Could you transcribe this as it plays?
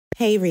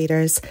Hey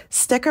readers,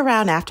 stick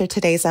around after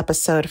today's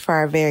episode for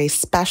our very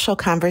special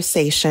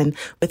conversation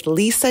with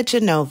Lisa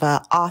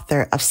Genova,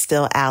 author of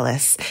Still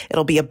Alice.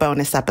 It'll be a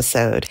bonus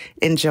episode.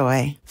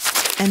 Enjoy.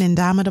 An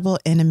indomitable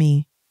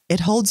enemy.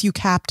 It holds you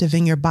captive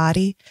in your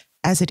body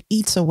as it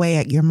eats away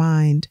at your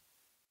mind.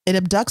 It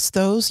abducts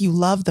those you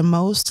love the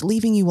most,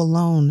 leaving you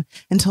alone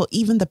until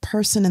even the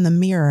person in the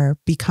mirror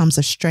becomes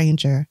a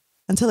stranger.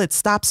 Until it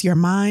stops your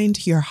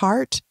mind, your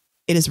heart,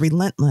 it is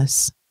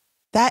relentless.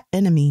 That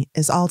enemy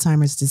is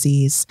Alzheimer's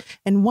disease,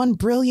 and one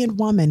brilliant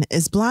woman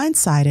is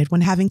blindsided when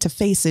having to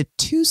face it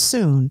too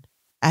soon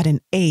at an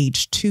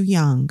age too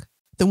young.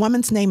 The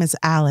woman's name is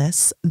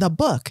Alice. The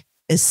book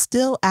is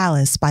Still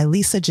Alice by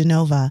Lisa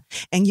Genova,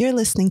 and you're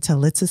listening to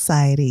Lit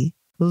Society.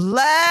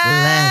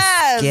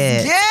 Let's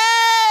get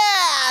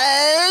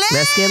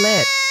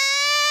lit.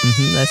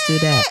 Let's do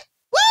that.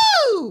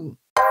 Woo!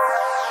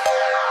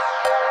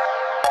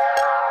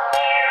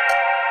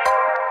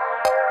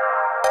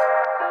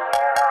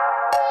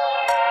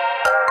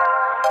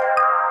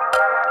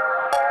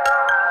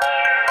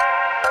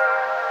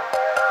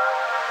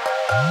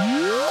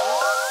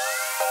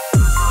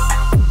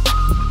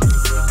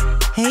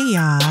 Hey,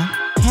 y'all.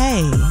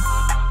 Hey,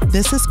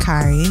 this is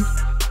Kari.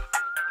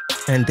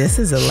 And this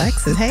is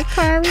Alexis. Hey,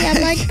 Kari, I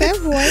like that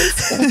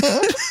voice.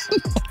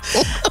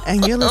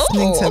 And you're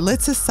listening to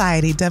Lit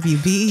Society,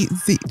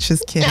 WBZ.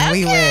 Just kidding,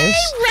 we wish.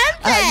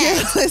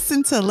 You're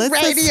listening to Lit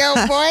Radio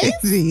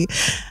Society,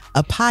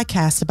 a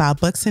podcast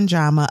about books and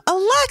drama.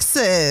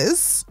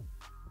 Alexis,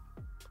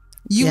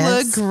 you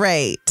look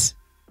great.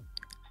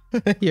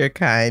 You're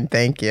kind.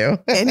 Thank you.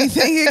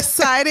 Anything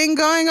exciting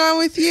going on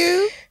with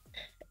you?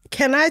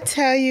 Can I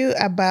tell you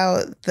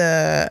about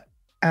the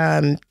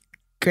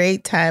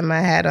great time I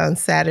had on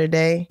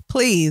Saturday?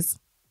 Please.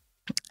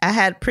 I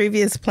had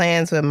previous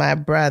plans with my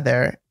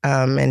brother,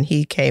 and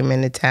he came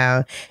into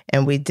town,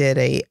 and we did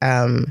a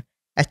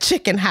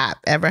chicken hop.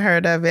 Ever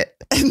heard of it?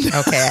 No.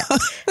 Okay.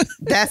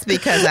 That's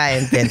because I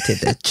invented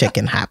the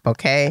chicken hop,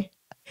 okay?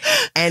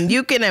 And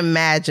you can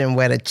imagine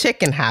what a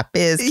chicken hop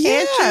is, can't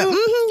you?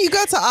 Mm-hmm. You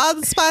go to all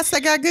the spots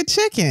that got good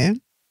chicken.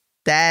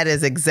 That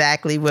is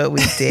exactly what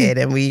we did.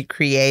 And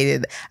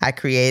I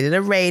created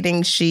a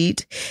rating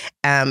sheet.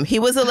 He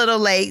was a little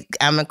late.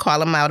 I'm going to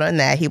call him out on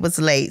that. He was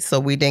late, so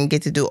we didn't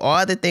get to do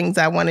all the things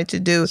I wanted to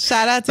do.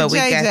 Shout out to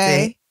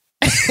JJ.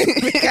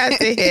 We got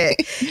to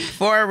hit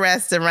 4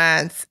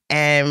 restaurants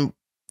and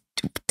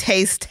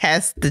taste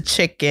test the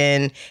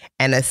chicken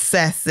and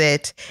assess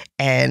it.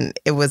 And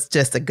it was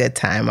just a good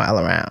time all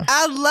around.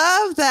 I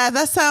love that.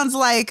 That sounds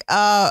like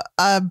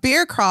a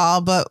beer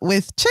crawl, but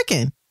with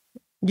chicken.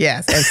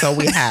 Yes, and so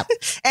we hop.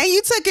 And you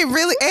took it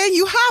really, and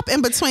you hop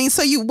in between,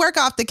 so you work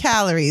off the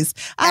calories.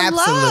 I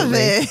love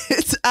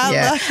it.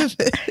 I love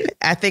it.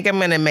 I think I'm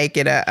going to make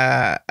it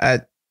a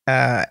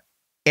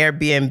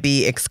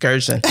Airbnb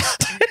excursion.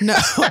 No,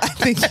 I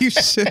think you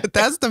should.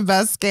 That's the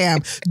best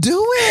scam.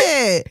 Do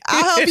it.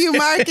 I'll help you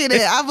market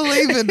it. I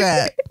believe in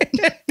that.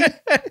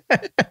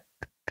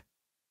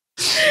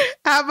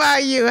 How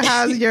about you?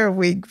 How's your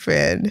week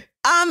been?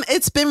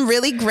 It's been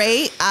really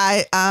great.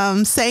 I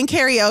sang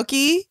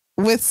karaoke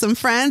with some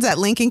friends at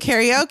Lincoln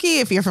Karaoke.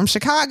 If you're from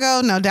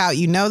Chicago, no doubt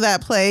you know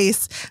that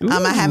place.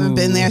 I haven't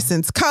been there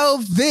since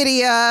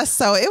COVID,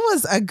 so it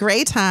was a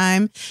great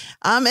time.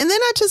 And then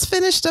I just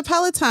finished a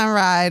Peloton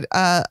ride,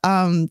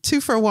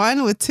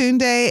 2-for-1 with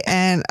Tunde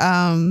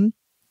and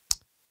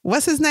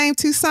what's his name,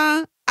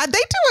 Tucson. They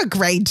do a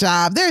great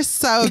job. They're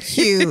so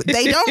cute.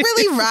 They don't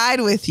really ride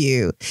with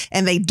you,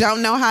 and they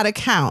don't know how to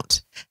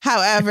count.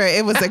 However,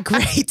 it was a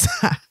great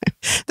time.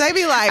 They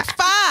be like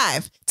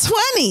 5,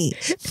 20,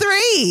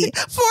 3,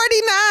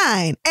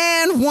 49,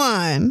 and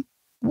 1.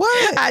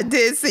 What? I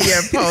did see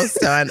your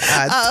post on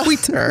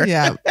Twitter.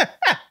 Yeah.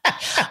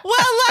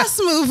 Well, let's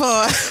move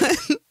on.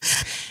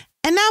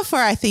 And now for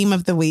our theme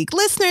of the week.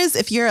 Listeners,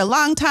 if you're a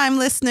long-time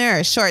listener or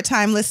a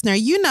short-time listener,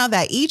 you know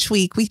that each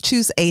week we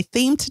choose a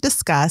theme to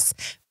discuss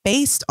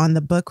based on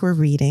the book we're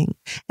reading.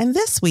 And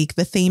this week,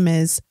 the theme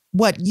is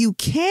what you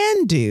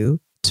can do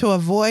to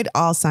avoid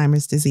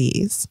Alzheimer's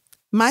disease.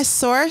 My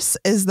source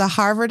is the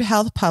Harvard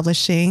Health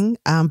Publishing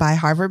by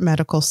Harvard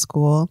Medical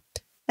School.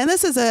 And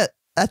this is a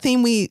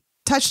theme we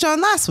touched on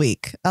last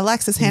week.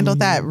 Alexis handled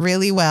that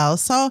really well.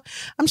 So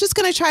I'm just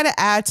going to try to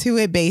add to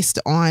it based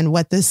on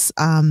what this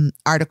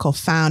article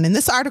found. And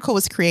this article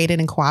was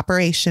created in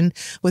cooperation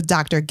with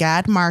Dr.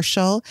 Gad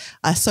Marshall,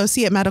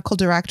 Associate Medical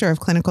Director of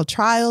Clinical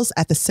Trials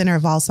at the Center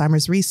of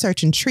Alzheimer's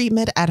Research and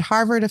Treatment at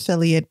Harvard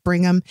affiliate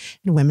Brigham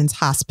and Women's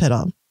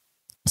Hospital.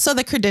 So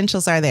the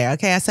credentials are there.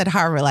 Okay. I said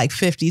Harvard like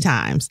 50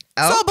 times.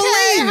 Okay, so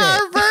believe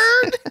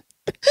Harvard.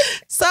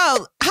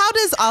 So how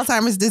does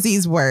Alzheimer's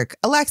disease work?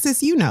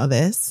 Alexis, you know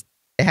this.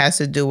 It has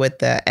to do with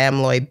the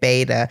amyloid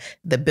beta,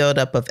 the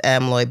buildup of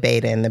amyloid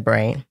beta in the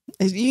brain.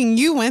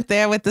 You went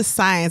there with the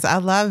science. I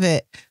love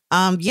it.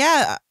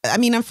 Yeah, I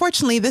mean,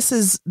 unfortunately, this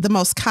is the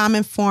most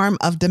common form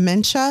of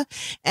dementia.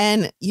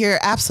 And you're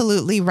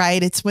absolutely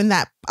right. It's when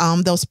that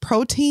those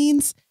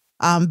proteins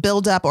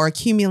build up or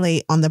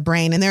accumulate on the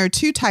brain. And there are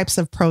two types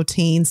of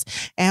proteins,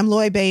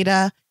 amyloid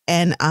beta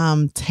and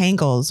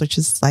tangles, which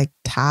is like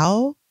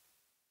tau.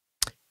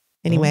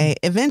 Anyway,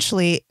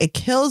 eventually it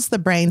kills the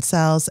brain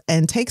cells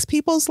and takes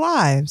people's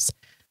lives.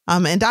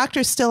 And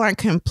doctors still aren't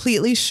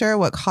completely sure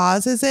what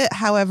causes it.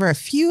 However, a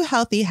few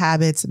healthy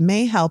habits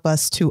may help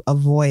us to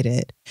avoid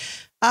it.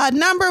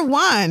 Number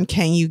 1,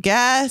 can you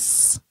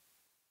guess?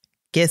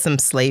 Get some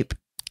sleep.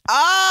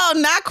 Oh,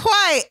 not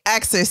quite.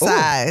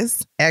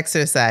 Exercise. Ooh.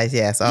 Exercise,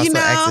 yes. Also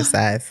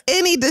exercise.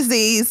 Any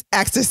disease,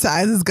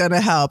 exercise is going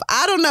to help.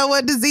 I don't know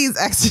what disease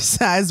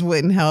exercise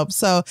wouldn't help.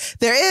 So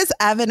there is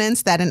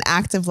evidence that an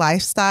active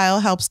lifestyle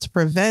helps to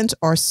prevent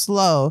or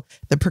slow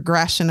the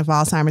progression of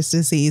Alzheimer's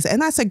disease.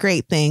 And that's a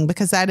great thing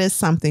because that is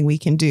something we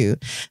can do.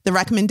 The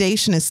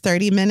recommendation is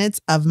 30 minutes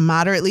of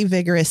moderately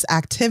vigorous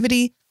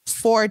activity,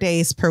 4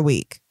 days per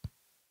week.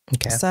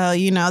 Okay. So,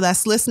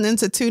 that's listening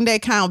to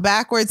Tunde count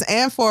backwards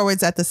and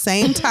forwards at the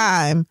same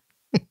time,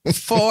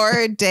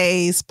 4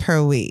 days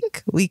per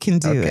week. We can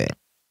do it.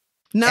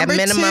 Number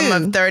 2. A minimum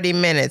of 30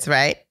 minutes,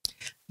 right?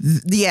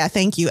 Yeah,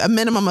 thank you. A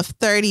minimum of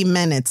 30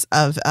 minutes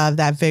of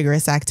that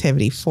vigorous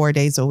activity, 4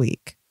 days a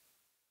week.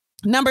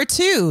 Number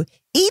 2,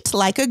 eat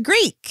like a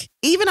Greek.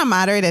 Even a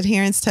moderate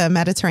adherence to a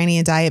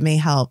Mediterranean diet may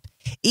help.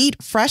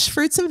 Eat fresh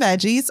fruits and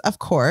veggies, of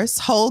course,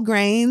 whole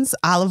grains,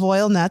 olive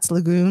oil, nuts,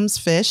 legumes,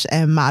 fish,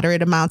 and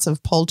moderate amounts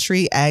of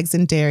poultry, eggs,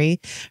 and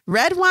dairy.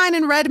 Red wine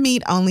and red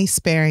meat only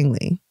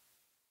sparingly.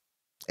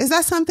 Is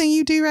that something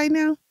you do right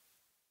now?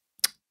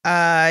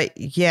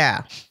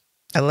 Yeah,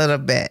 a little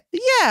bit.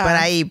 Yeah. But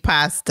I eat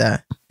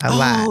pasta a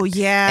lot. Oh,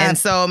 yeah. And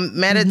so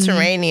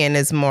Mediterranean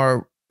is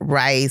more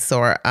rice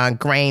or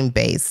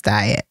grain-based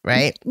diet,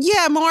 right?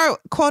 Yeah, more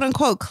quote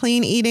unquote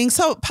clean eating.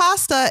 So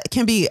pasta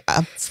can be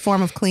a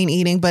form of clean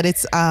eating, but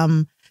it's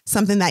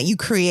something that you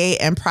create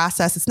and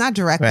process. It's not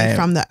directly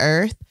from the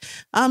earth.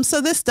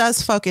 So this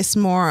does focus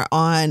more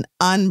on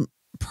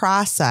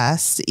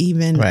unprocessed,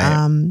 even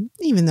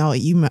though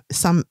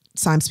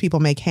sometimes people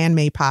make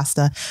handmade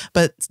pasta,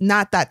 but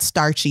not that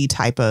starchy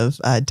type of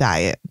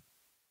diet.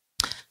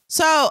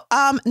 So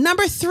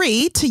number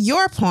 3, to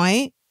your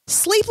point,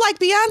 sleep like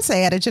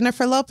Beyonce at a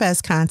Jennifer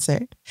Lopez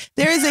concert.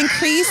 There is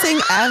increasing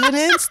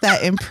evidence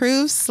that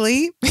improved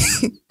sleep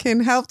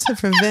can help to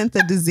prevent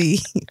the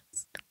disease.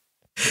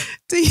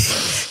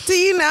 Do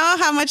you know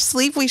how much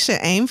sleep we should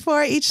aim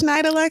for each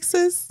night,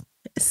 Alexis?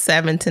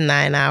 7 to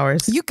 9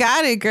 hours. You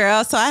got it,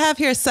 girl. So I have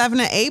here 7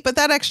 to 8, but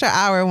that extra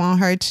hour won't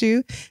hurt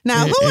you.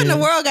 Now, who in the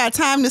world got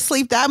time to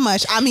sleep that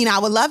much? I mean, I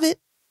would love it.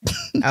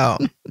 Oh,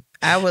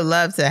 I would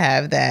love to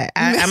have that.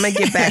 I'm going to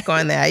get back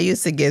on that. I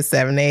used to get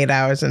 7 to 8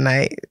 hours a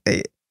night.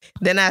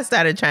 Then I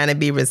started trying to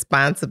be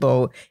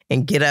responsible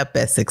and get up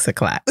at 6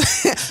 o'clock.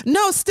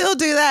 No, still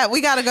do that.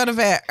 We got to go to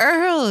bed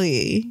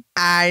early.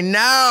 I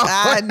know.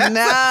 And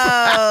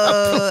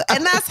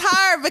that's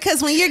hard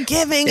because when you're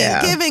giving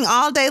and giving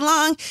all day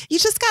long, you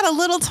just got a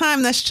little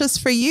time that's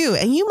just for you.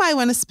 And you might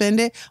want to spend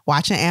it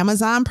watching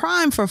Amazon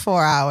Prime for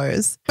 4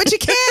 hours, but you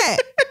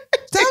can't.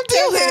 Don't do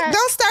it.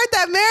 Don't start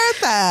that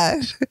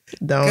marathon.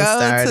 Don't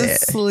start it. Go to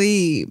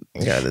sleep.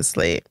 Go to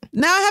sleep.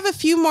 Now I have a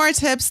few more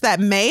tips that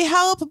may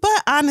help,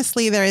 but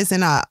honestly, there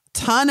isn't a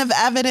ton of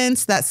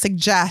evidence that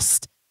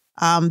suggests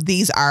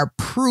these are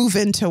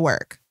proven to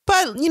work.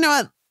 But you know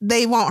what?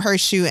 They won't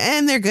hurt you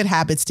and they're good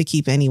habits to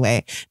keep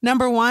anyway.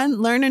 Number 1,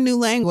 learn a new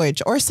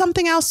language or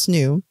something else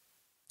new.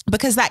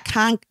 Because that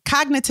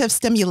cognitive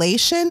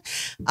stimulation,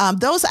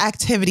 those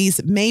activities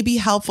may be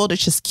helpful to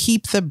just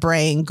keep the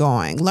brain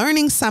going.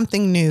 Learning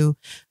something new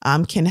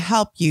can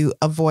help you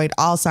avoid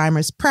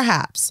Alzheimer's,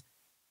 perhaps.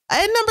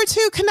 And number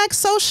 2, connect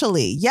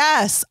socially.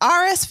 Yes,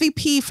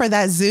 RSVP for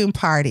that Zoom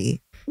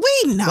party.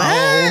 We know.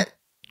 What?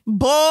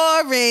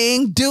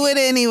 Boring. Do it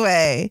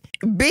anyway.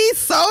 Be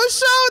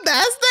social?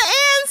 That's the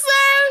answer?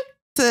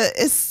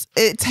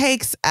 It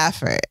takes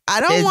effort.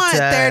 I don't want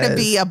there to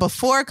be a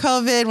before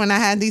COVID when I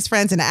had these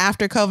friends and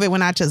after COVID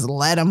when I just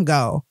let them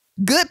go.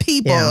 Good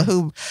people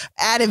who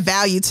added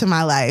value to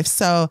my life.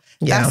 So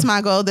that's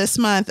my goal this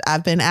month.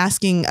 I've been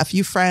asking a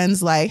few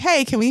friends like,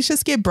 hey, can we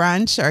just get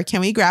brunch or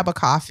can we grab a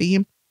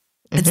coffee?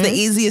 It's the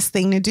easiest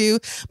thing to do.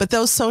 But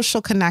those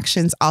social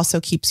connections also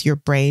keeps your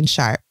brain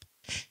sharp.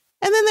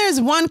 And then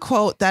there's one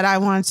quote that I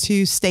want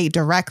to state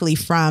directly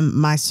from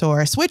my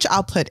source, which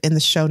I'll put in the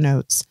show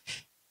notes.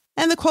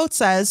 And the quote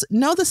says,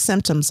 know the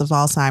symptoms of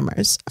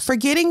Alzheimer's.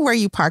 Forgetting where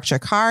you parked your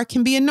car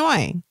can be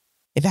annoying.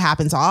 If it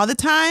happens all the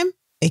time,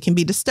 it can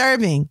be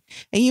disturbing.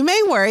 And you may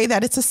worry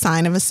that it's a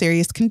sign of a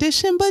serious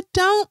condition, but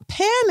don't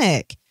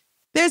panic.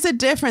 There's a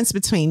difference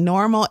between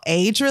normal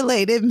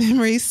age-related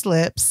memory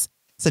slips,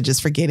 such as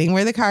forgetting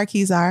where the car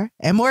keys are,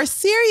 and more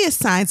serious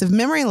signs of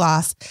memory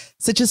loss,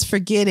 such as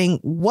forgetting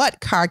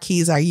what car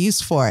keys are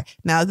used for.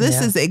 Now,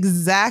 this is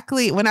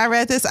exactly, when I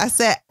read this, I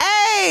said,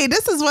 hey,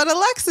 this is what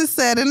Alexis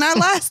said in our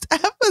last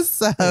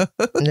episode.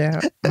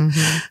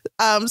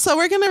 So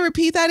we're going to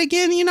repeat that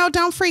again. You know,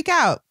 don't freak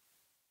out.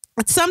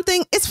 It's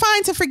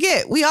fine to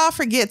forget. We all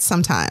forget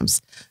sometimes.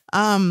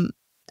 And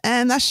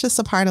that's just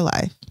a part of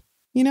life,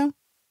 you know?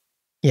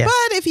 Yeah.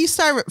 But if you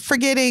start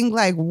forgetting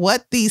like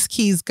what these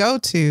keys go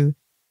to,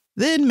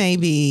 then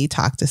maybe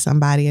talk to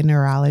somebody, a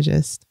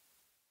neurologist.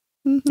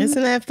 Mm-hmm.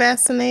 Isn't that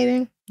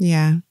fascinating?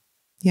 Yeah.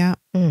 Yeah.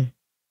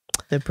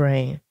 The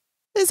brain.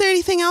 Is there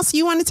anything else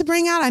you wanted to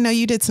bring out? I know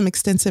you did some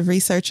extensive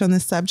research on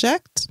this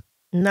subject.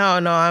 No,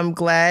 I'm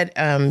glad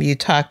you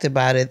talked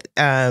about it.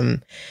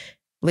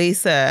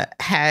 Lisa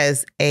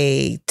has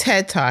a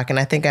TED Talk, and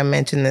I think I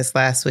mentioned this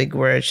last week,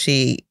 where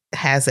she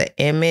has an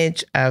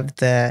image of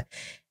the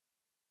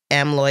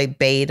amyloid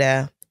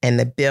beta and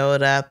the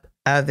buildup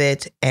of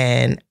it,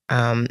 and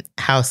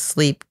how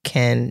sleep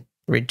can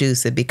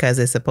reduce it, because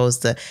it's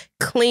supposed to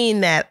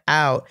clean that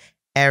out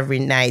every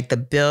night, the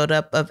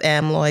buildup of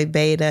amyloid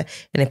beta.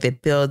 And if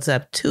it builds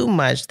up too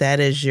much, that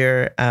is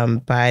your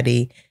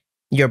body,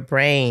 your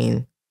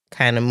brain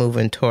kind of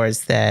moving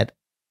towards that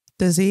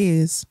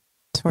disease,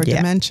 toward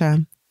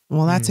dementia.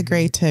 Well, that's a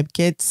great tip.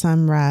 Get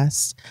some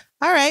rest.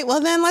 All right.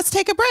 Well, then let's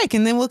take a break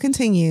and then we'll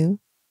continue.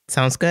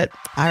 Sounds good.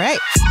 All right.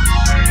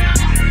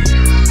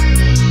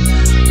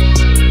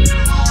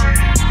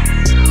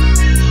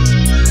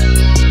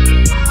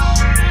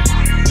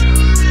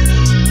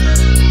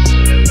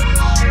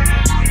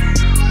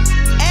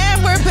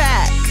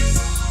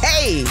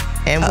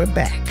 And we're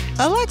back.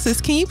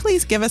 Alexis, can you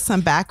please give us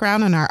some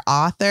background on our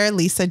author,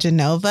 Lisa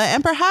Genova,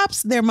 and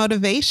perhaps their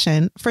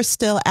motivation for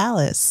Still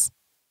Alice?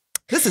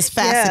 This is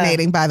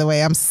fascinating, by the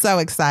way. I'm so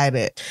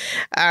excited.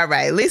 All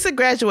right. Lisa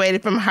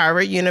graduated from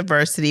Harvard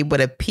University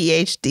with a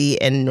PhD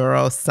in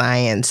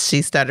neuroscience.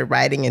 She started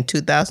writing in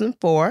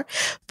 2004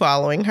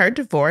 following her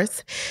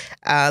divorce.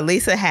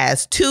 Lisa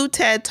has 2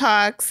 TED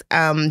Talks.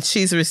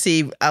 She's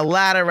received a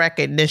lot of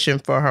recognition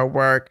for her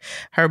work.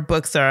 Her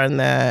books are on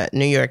the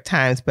New York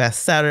Times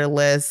bestseller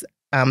list.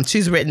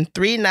 She's written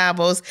 3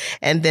 novels,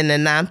 and then a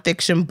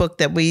nonfiction book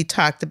that we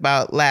talked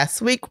about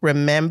last week,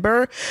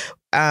 Remember.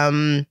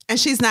 And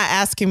she's not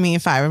asking me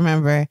if I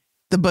remember.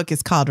 The book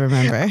is called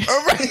Remember.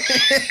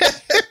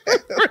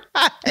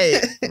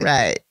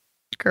 Right.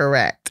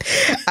 Correct.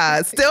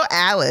 Still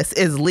Alice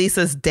is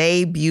Lisa's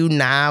debut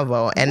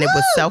novel, and it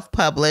was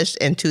self-published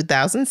in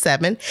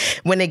 2007.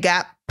 When it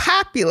got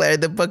popular,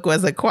 the book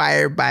was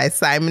acquired by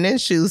Simon &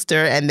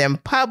 Schuster and then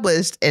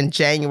published in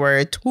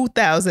January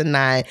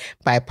 2009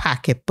 by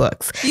Pocket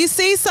Books. You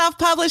see,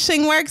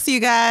 self-publishing works, you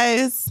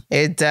guys.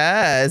 It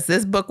does.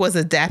 This book was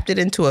adapted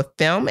into a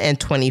film in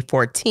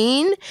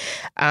 2014.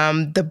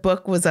 The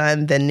book was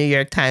on the New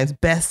York Times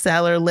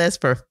bestseller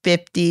list for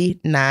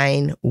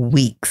 59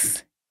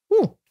 weeks.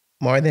 Whew,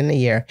 more than a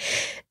year.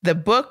 The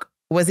book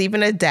was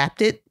even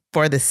adapted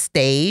for the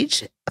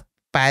stage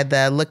by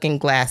the Looking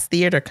Glass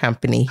Theater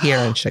Company here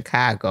in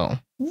Chicago.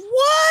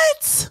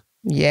 What?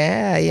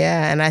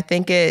 Yeah. And I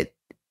think it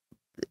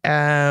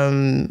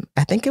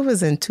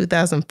was in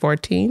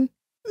 2014.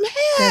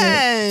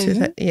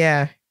 Man.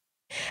 Yeah.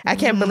 I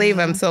can't believe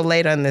I'm so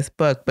late on this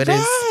book, but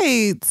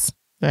it's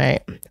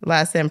right.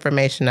 Lots of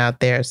information out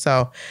there.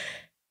 So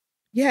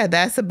yeah,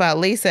 that's about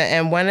Lisa.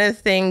 And one of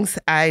the things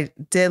I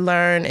did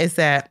learn is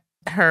that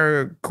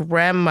her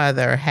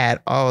grandmother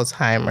had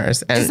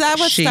Alzheimer's. And is that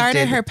what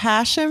started her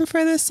passion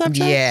for this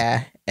subject?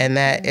 Yeah. And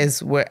that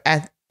is where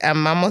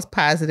I'm almost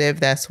positive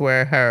that's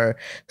where her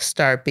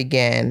start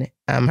began.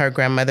 Her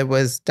grandmother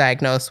was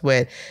diagnosed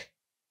with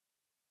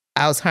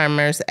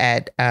Alzheimer's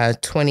at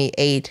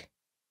 28.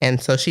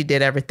 And so she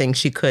did everything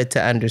she could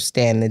to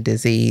understand the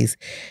disease.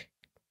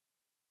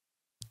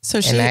 So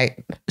she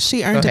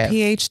earned a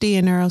PhD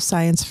in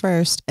neuroscience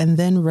first and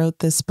then wrote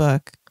this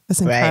book.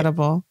 That's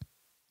incredible.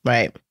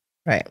 Right.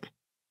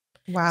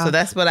 Wow. So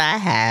that's what I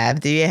have.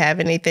 Do you have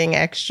anything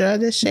extra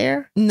to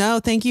share? No,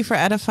 thank you for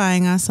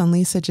edifying us on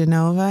Lisa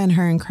Genova and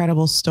her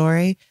incredible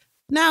story.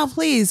 Now,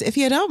 please, if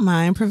you don't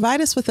mind,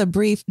 provide us with a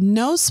brief,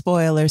 no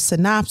spoiler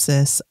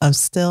synopsis of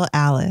Still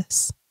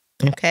Alice.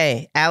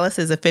 Okay. Alice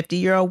is a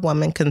 50-year-old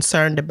woman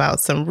concerned about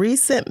some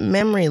recent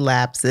memory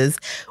lapses,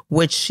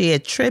 which she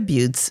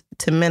attributes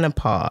to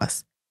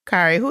menopause.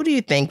 Kari, who do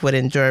you think would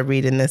enjoy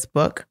reading this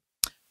book?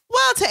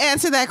 Well, to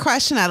answer that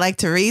question, I'd like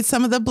to read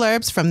some of the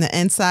blurbs from the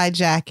inside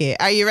jacket.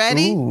 Are you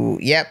ready? Ooh,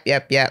 yep.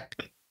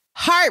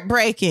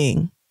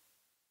 Heartbreaking.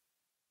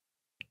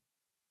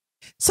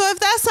 So if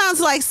that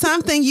sounds like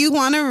something you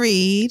want to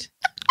read,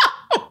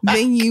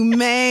 then you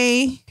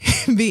may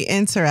be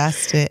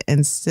interested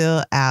in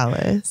Still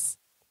Alice.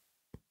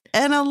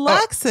 And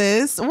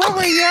Alexis, what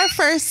were your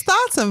first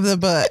thoughts of the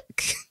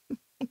book?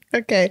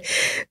 Okay.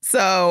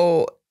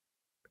 So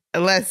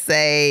let's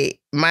say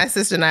my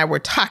sister and I were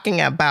talking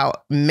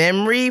about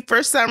memory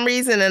for some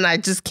reason, and I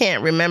just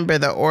can't remember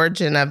the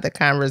origin of the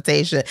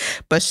conversation.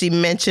 But she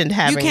mentioned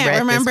having read this book. You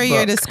can't remember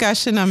your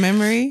discussion on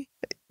memory?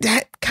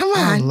 Come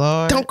on.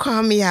 Oh, don't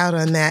call me out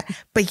on that.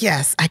 But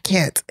yes, I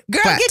can't.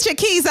 Girl, get your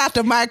keys out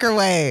the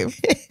microwave.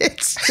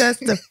 It's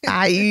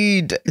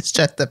justified. It's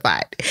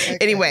justified. Okay.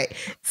 Anyway,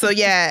 so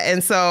yeah.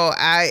 And so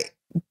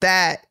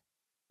that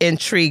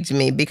intrigued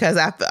me because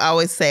I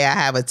always say I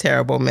have a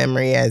terrible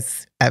memory,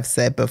 as I've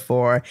said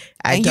before.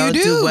 I don't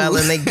do well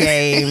in the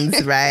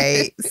games,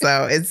 right?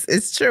 So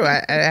it's true.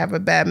 I have a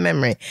bad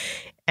memory.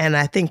 And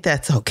I think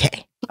that's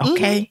okay.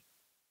 Okay?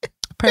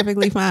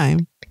 Perfectly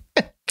fine.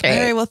 Okay.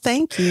 All right, well,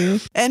 thank you.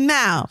 And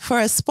now for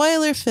a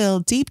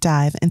spoiler-filled deep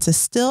dive into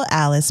Still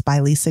Alice by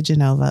Lisa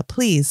Genova.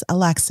 Please,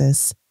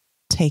 Alexis,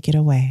 take it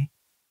away.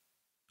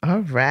 All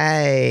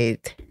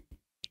right.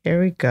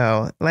 Here we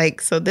go.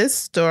 So this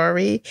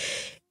story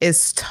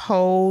is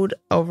told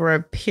over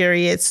a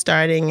period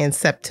starting in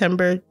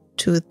September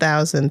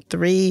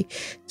 2003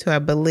 to, I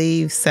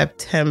believe,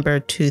 September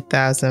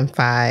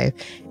 2005.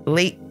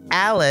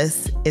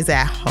 Alice is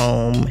at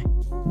home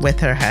with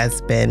her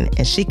husband,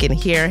 and she can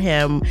hear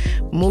him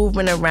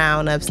moving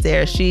around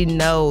upstairs. She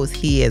knows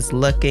he is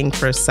looking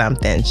for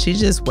something. She's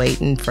just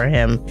waiting for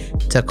him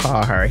to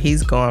call her.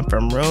 He's going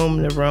from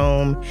room to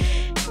room,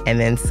 and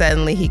then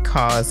suddenly he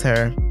calls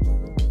her,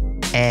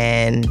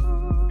 and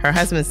her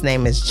husband's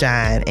name is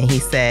John, and he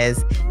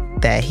says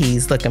that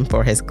he's looking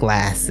for his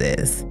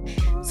glasses.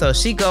 So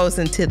she goes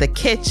into the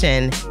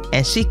kitchen,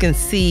 and she can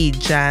see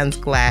John's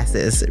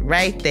glasses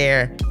right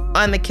there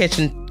on the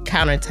kitchen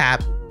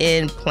countertop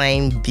in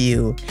plain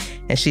view.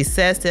 And she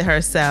says to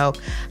herself,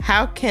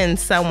 how can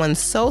someone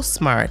so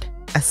smart,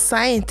 a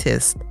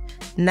scientist,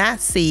 not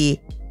see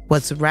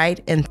what's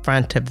right in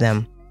front of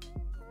them?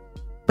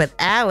 But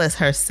Alice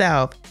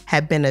herself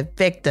had been a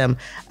victim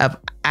of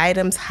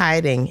items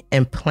hiding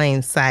in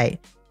plain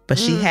sight, but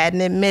she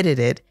hadn't admitted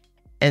it,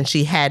 and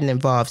she hadn't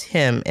involved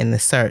him in the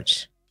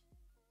search.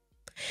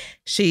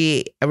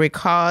 She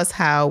recalls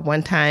how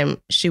one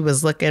time she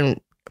was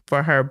looking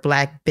for her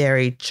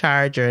BlackBerry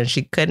charger and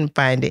she couldn't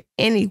find it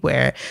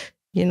anywhere,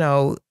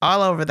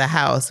 all over the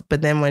house.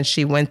 But then when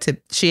she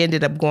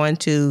ended up going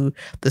to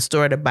the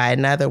store to buy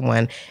another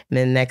one. And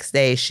the next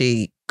day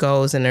she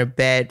goes in her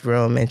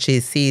bedroom and she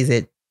sees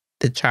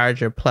the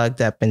charger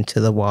plugged up into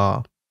the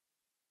wall.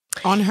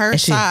 On her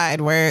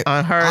side, where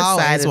on her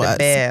side of the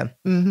bed.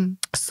 Mm-hmm.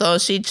 So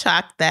she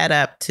chalked that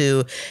up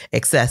to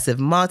excessive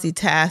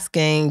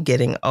multitasking,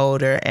 getting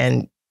older,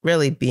 and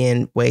really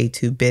being way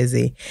too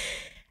busy.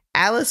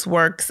 Alice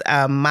works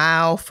a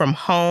mile from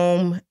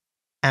home,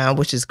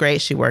 which is great.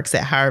 She works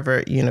at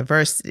Harvard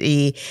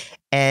University,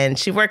 and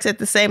she works at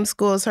the same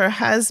school as her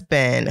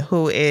husband,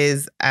 who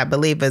is, I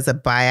believe, is a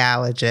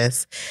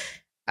biologist.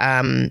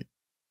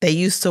 They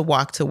used to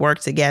walk to work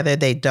together.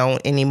 They don't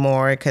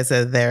anymore because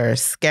of their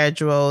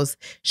schedules.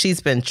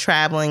 She's been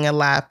traveling a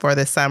lot for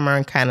the summer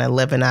and kind of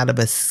living out of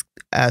a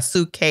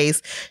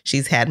suitcase.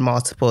 She's had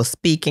multiple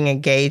speaking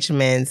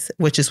engagements,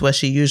 which is what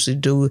she usually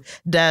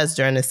does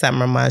during the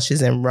summer months.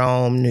 She's in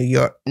Rome, New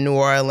York, New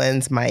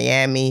Orleans,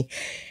 Miami.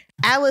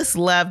 Alice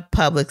loved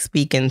public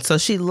speaking, so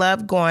she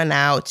loved going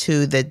out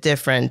to the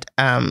different,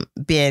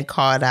 being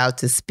called out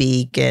to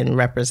speak and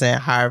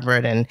represent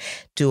Harvard and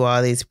do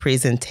all these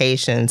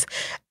presentations.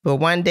 But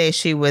one day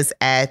she was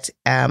at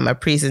a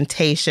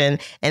presentation,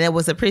 and it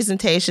was a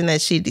presentation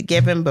that she'd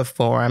given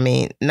before. I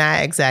mean,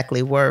 not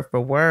exactly word for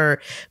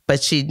word,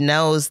 but she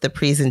knows the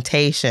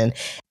presentation.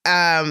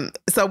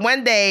 So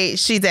one day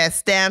she's at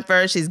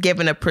Stanford, she's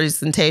giving a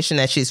presentation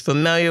that she's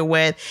familiar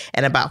with,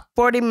 and about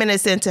 40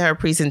 minutes into her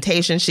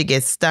presentation, she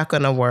gets stuck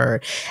on a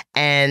word,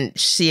 and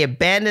she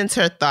abandons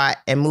her thought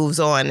and moves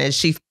on, and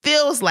she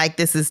feels like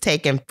this is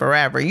taking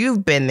forever.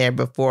 You've been there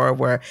before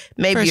where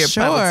maybe your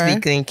public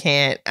speaking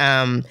can't,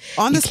 on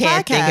this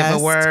can't podcast. think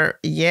of a word.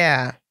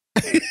 Yeah.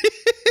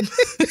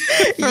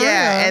 Real.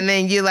 And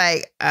then you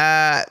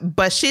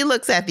but she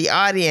looks at the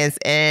audience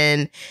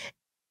and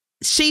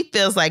she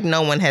feels like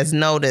no one has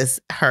noticed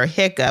her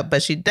hiccup,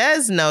 but she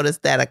does notice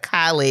that a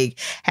colleague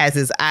has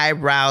his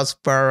eyebrows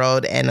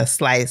furrowed and a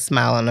slight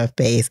smile on her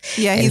face.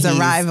 Yeah, he's a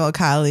rival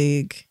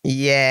colleague.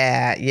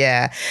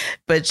 Yeah.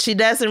 But she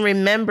doesn't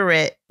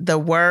remember the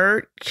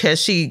word,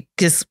 because she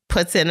just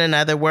puts in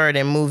another word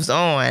and moves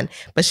on.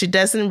 But she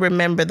doesn't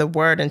remember the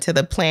word until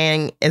the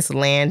plane is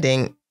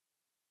landing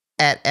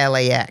at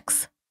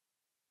LAX.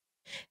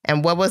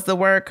 And what was the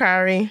word,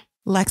 Kari?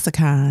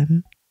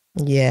 Lexicon.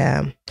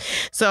 Yeah.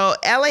 So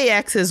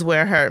LAX is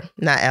where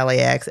not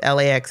LAX.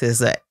 LAX is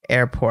an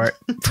airport,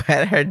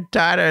 but her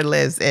daughter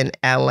lives in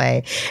LA.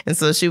 And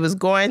so she was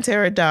going to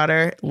her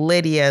daughter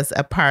Lydia's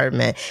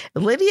apartment.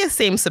 Lydia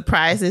seemed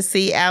surprised to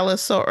see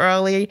Alice so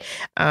early.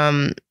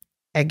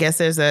 I guess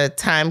there's a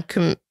time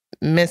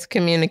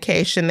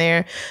miscommunication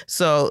there.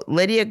 So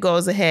Lydia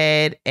goes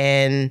ahead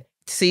and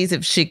sees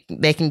if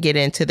they can get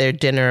into their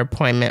dinner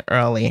appointment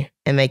early,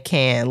 and they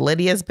can.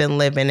 Lydia's been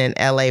living in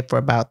LA for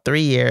about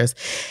 3 years.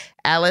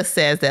 Alice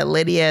says that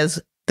Lydia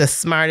is the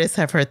smartest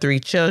of her 3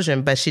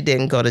 children, but she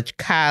didn't go to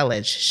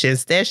college.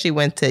 Instead, she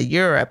went to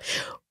Europe.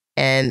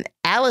 And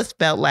Alice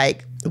felt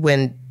like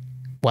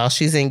while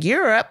she's in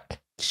Europe,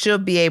 she'll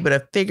be able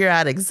to figure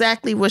out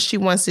exactly what she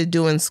wants to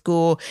do in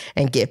school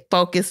and get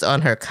focused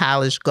on her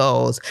college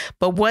goals.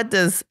 But what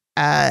does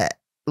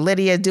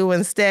Lydia do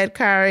instead,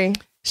 Kari?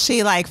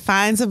 She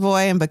finds a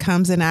boy and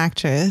becomes an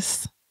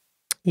actress.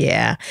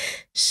 Yeah,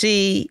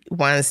 she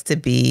wants to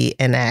be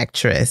an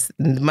actress,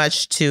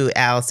 much to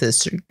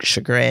Alice's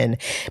chagrin,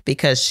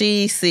 because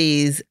she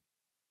sees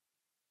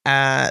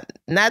not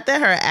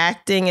that her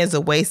acting is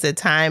a waste of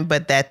time,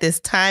 but that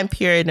this time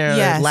period in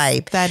her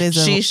life, it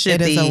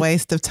is a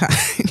waste of time.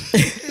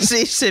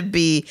 She should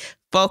be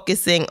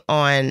focusing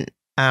on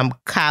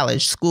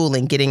college,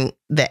 schooling, getting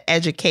the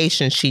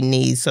education she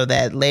needs so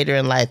that later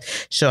in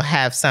life she'll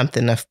have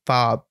something to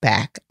fall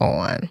back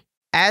on.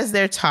 As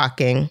they're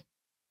talking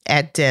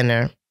at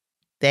dinner,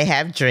 they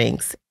have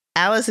drinks.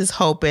 Alice is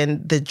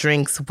hoping the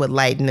drinks would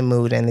lighten the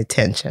mood and the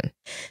tension.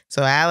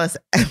 So Alice,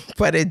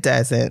 but it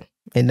doesn't.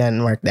 It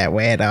doesn't work that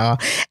way at all.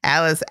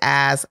 Alice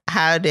asks,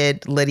 how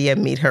did Lydia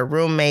meet her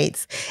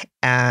roommates?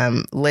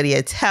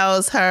 Lydia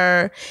tells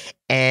her,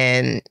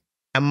 and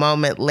a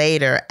moment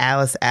later,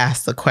 Alice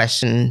asks the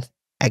question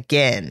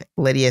again.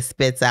 Lydia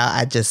spits out,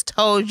 I just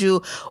told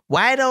you,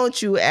 why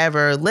don't you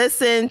ever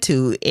listen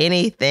to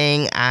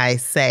anything I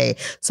say?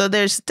 So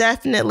there's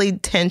definitely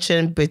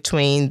tension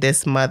between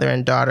this mother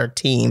and daughter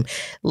team.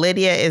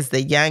 Lydia is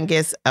the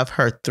youngest of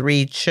her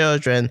 3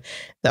 children.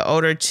 The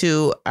older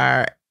 2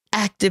 are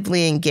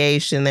actively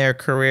engaged in their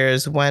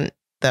careers.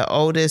 The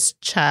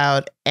oldest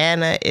child,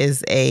 Anna,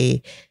 is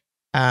a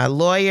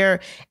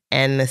lawyer,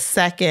 and the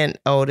second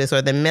oldest,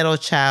 or the middle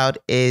child,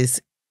 is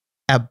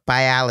a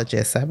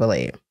biologist, I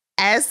believe.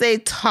 As they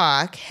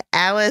talk,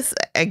 Alice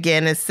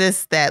again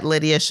insists that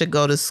Lydia should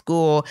go to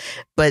school,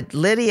 but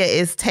Lydia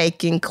is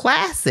taking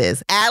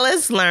classes.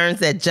 Alice learns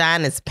that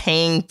John is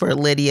paying for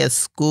Lydia's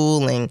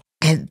schooling,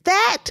 and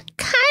that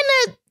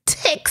kind of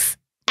ticks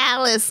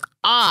Alice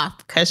off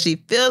because she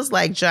feels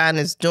like John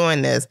is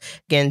doing this.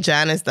 Again,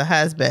 John is the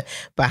husband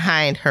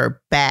behind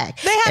her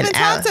back. They haven't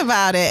talked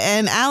about it,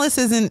 and Alice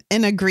isn't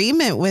in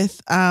agreement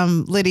with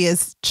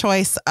Lydia's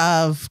choice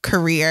of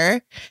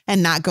career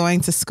and not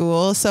going to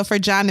school. So for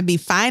John to be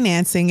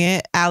financing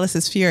it, Alice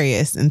is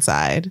furious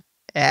inside.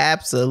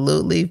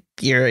 Absolutely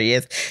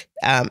furious.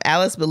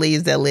 Alice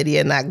believes that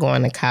Lydia not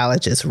going to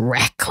college is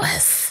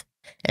reckless.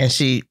 And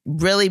she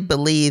really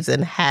believes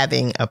in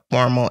having a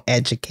formal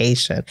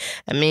education.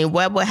 I mean,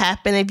 what would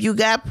happen if you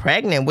got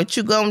pregnant? What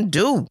you gonna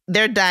do?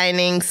 They're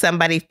dining.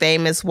 Somebody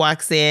famous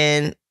walks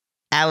in.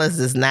 Alice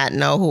does not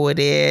know who it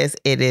is.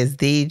 It is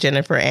the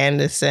Jennifer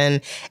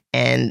Anderson.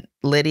 And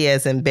Lydia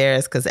is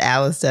embarrassed because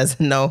Alice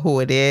doesn't know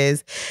who it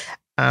is.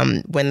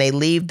 When they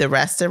leave the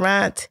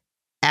restaurant,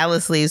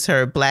 Alice leaves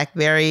her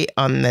BlackBerry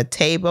on the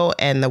table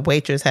and the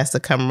waitress has to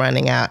come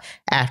running out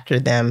after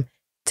them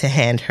to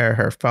hand her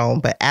her phone,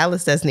 but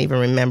Alice doesn't even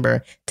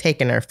remember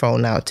taking her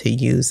phone out to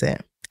use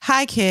it.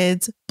 Hi,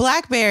 kids.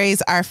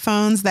 BlackBerries are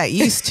phones that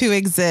used to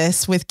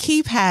exist with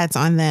keypads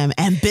on them,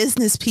 and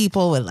business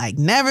people would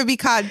never be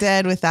caught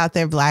dead without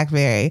their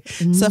BlackBerry.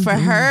 Mm-hmm. So for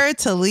her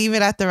to leave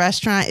it at the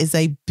restaurant is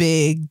a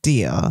big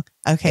deal.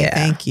 Okay, yeah.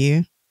 Thank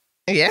you.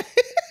 Yeah.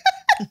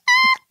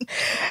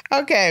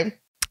 Okay.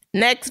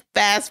 Next,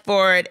 fast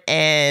forward,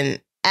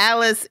 and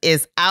Alice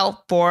is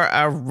out for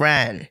a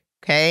run.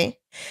 Okay.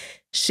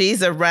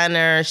 She's a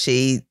runner.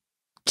 She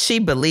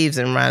believes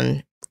in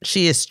run.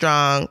 She is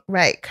strong.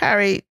 Right.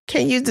 Kari,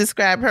 can you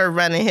describe her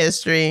running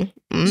history?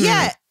 Mm-hmm.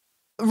 Yeah.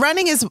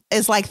 Running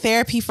is like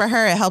therapy for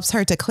her. It helps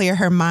her to clear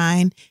her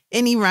mind.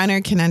 Any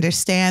runner can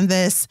understand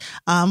this.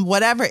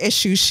 Whatever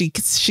issues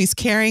she's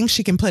carrying,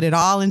 she can put it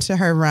all into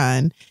her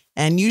run.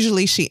 And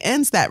usually she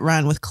ends that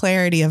run with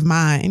clarity of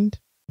mind.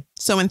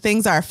 So when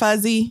things are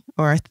fuzzy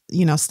or,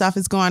 stuff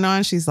is going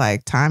on, she's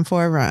like, time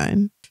for a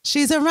run.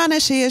 She's a runner.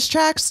 She is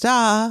track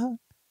star.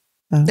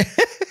 Oh.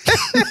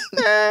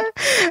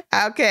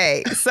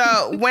 Okay.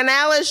 So when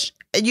Alice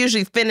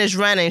usually finished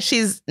running,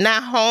 she's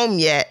not home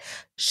yet.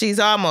 She's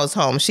almost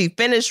home. She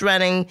finished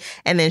running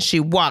and then she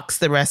walks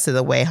the rest of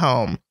the way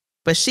home.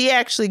 But she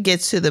actually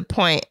gets to the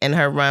point in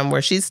her run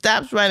where she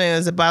stops running and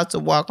is about to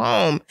walk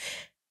home,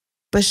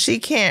 but she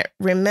can't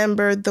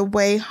remember the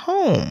way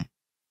home.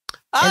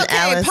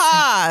 Okay,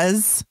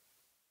 pause.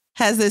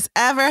 Has this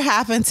ever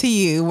happened to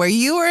you where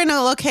you were in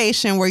a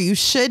location where you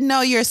should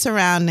know your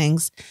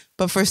surroundings,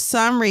 but for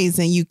some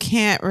reason you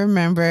can't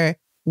remember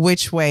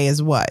which way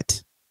is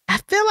what? I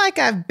feel like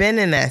I've been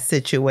in that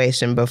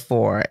situation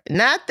before.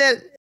 Not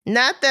that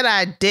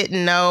I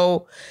didn't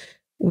know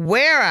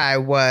where I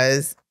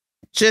was,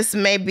 just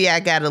maybe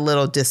I got a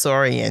little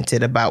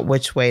disoriented about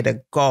which way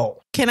to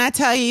go. Can I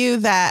tell you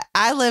that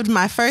I lived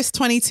my first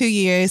 22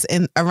 years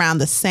in around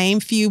the same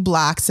few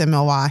blocks in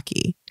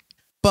Milwaukee.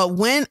 But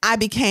when I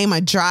became a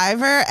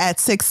driver at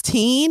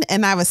 16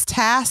 and I was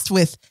tasked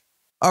with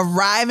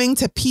arriving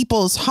to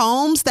people's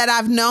homes that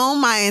I've known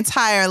my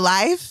entire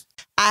life,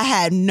 I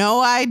had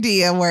no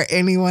idea where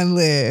anyone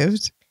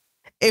lived.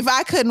 If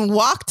I couldn't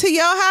walk to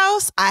your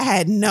house, I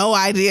had no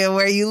idea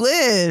where you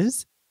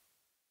lived.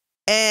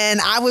 And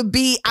I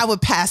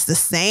would pass the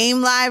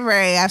same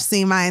library I've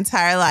seen my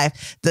entire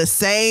life, the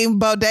same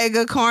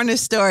bodega corner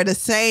store, the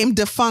same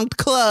defunct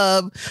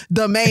club,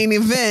 the main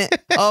event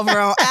over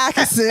on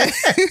Atkinson.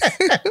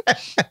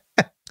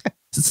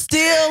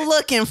 Still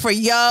looking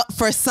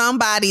for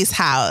somebody's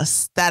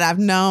house that I've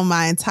known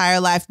my entire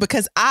life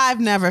because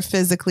I've never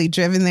physically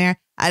driven there.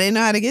 I didn't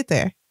know how to get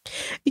there.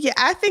 Yeah,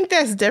 I think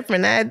that's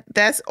different.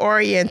 That's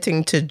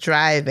orienting to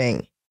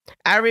driving.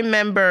 I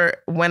remember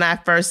when I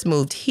first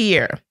moved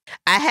here,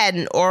 I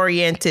hadn't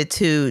oriented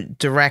to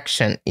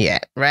direction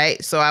yet,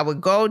 right? So I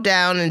would go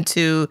down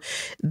into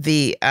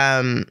the,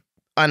 on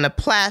the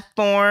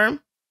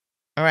platform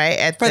all right,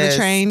 at for the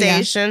train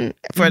station,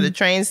 for the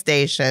train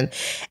station.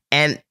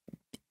 And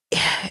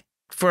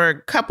for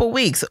a couple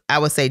weeks, I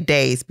would say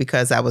days,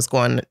 because I was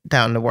going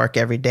down to work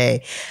every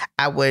day,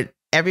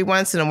 every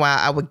once in a while,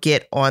 I would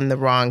get on the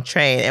wrong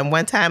train. And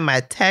one time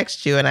I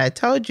texted you and I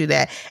told you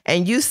that,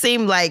 and you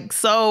seemed like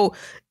so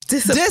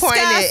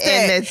disappointed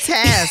in the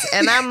test.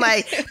 And I'm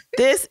like,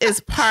 this is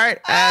part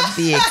of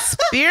the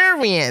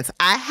experience.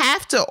 I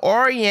have to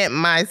orient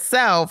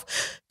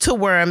myself to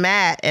where I'm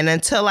at. And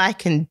until I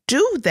can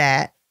do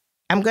that,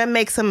 I'm going to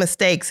make some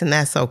mistakes, and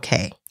that's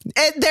okay.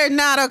 They're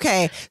not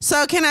okay.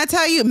 So can I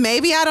tell you,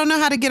 maybe I don't know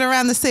how to get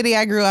around the city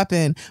I grew up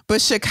in,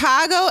 but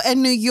Chicago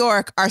and New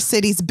York are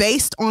cities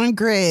based on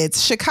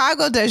grids.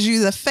 Chicago does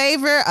you the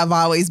favor of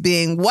always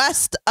being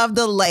west of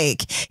the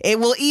lake. It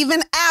will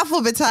even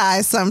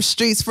alphabetize some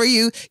streets for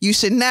you. You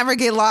should never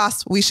get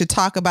lost. We should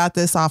talk about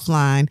this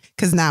offline,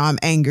 because now I'm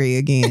angry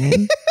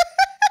again.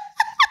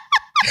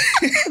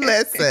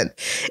 Listen,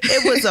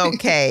 it was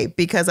okay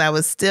because I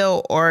was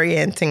still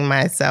orienting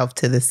myself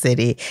to the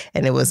city,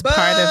 and it was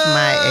part of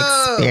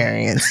my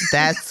experience.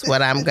 That's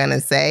what I'm going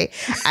to say.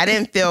 I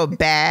didn't feel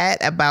bad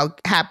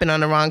about hopping on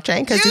the wrong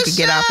train, because you could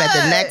get off at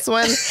the next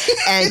one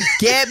and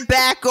get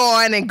back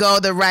on and go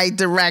the right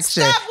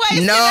direction.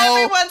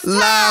 No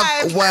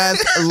love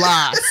was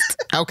lost.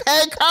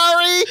 Okay,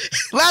 Kari?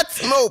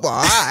 Let's move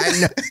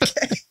on.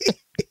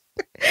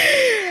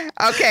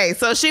 Okay,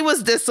 so she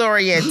was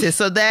disoriented.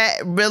 So that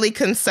really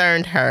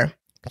concerned her.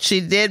 She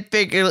did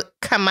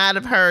come out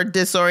of her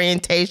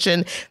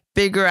disorientation,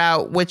 figure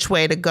out which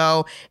way to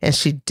go, and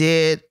she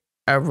did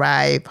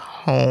arrive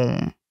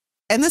home.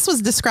 And this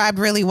was described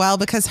really well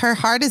because her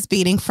heart is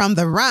beating from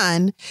the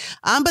run.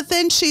 But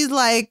then she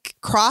like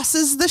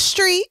crosses the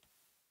street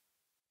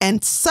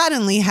and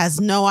suddenly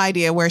has no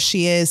idea where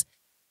she is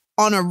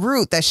on a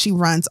route that she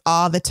runs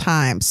all the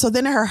time. So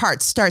then her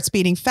heart starts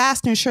beating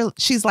faster, and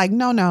she's like,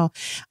 no,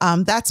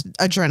 that's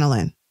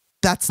adrenaline.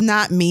 That's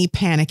not me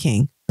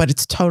panicking, but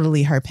it's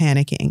totally her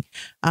panicking.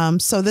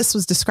 So this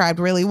was described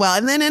really well.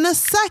 And then in a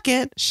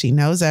second, she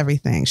knows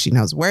everything. She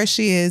knows where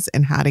she is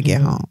and how to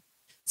get home.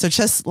 So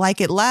just like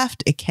it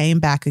left, it came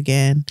back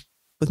again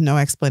with no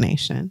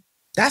explanation.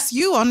 That's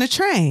you on the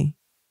train.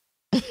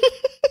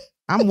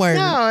 I'm worried.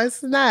 No,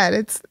 it's not.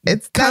 It's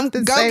come, not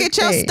the go same get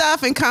your thing.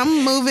 stuff and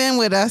come move in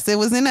with us. It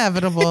was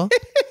inevitable.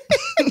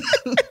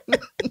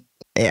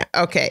 Yeah.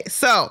 Okay.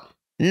 So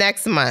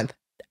next month,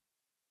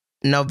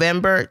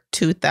 November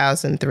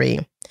 2003,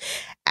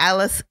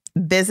 Alice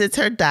visits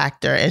her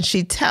doctor, and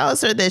she tells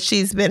her that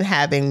she's been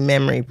having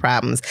memory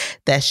problems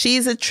that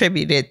she's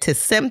attributed to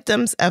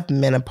symptoms of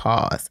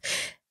menopause.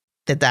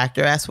 The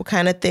doctor asked, what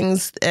kind of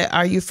things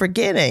are you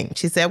forgetting?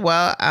 She said,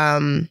 well,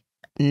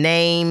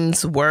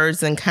 names,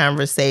 words in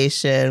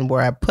conversation,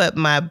 where I put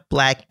my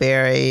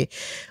BlackBerry,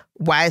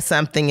 why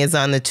something is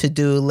on the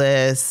to-do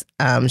list.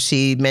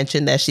 She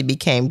mentioned that she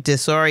became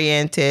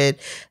disoriented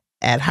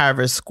at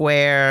Harvard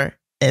Square,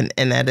 and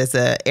that is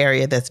an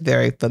area that's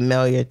very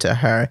familiar to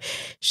her.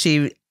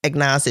 She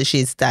acknowledged that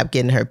she stopped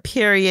getting her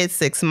period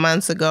 6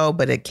 months ago,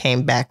 but it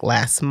came back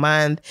last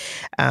month.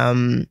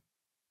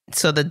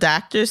 So the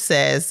doctor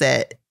says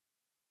that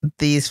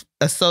these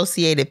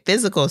associated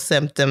physical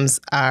symptoms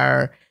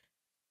are,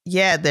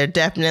 they're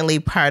definitely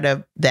part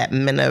of that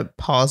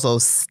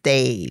menopausal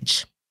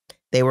stage.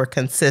 They were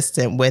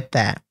consistent with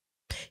that.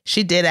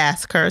 She did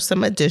ask her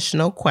some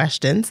additional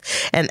questions,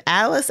 and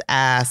Alice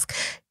asked,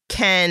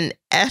 can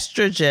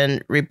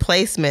estrogen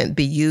replacement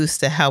be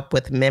used to help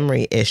with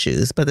memory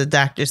issues? But the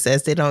doctor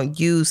says they don't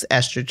use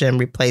estrogen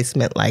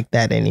replacement like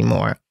that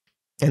anymore.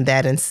 And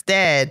that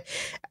instead,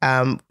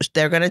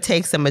 they're going to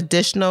take some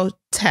additional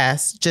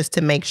tests just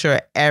to make sure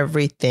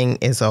everything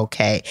is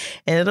okay.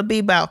 And it'll be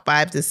about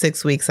 5 to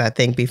 6 weeks, I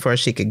think, before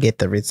she could get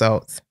the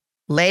results.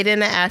 Late in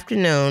the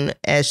afternoon,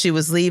 as she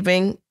was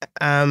leaving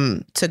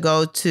to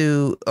go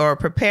to, or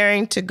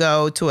preparing to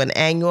go to an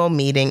annual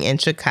meeting in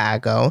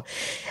Chicago,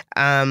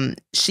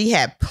 she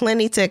had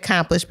plenty to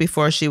accomplish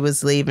before she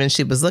was leaving.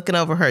 She was looking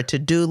over her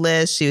to-do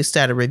list. She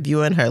started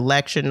reviewing her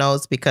lecture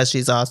notes because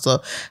she's also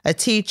a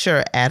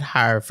teacher at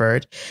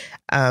Harvard.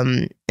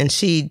 And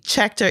she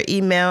checked her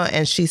email,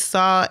 and she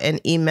saw an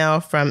email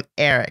from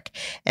Eric.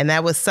 And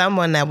that was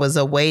someone that was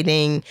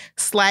awaiting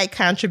slight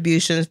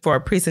contributions for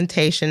a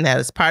presentation that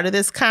is part of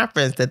this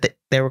conference that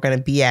they were going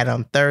to be at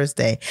on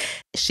Thursday.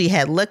 She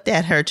had looked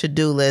at her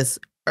to-do list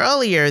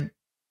earlier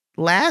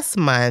last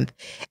month,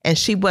 and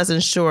she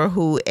wasn't sure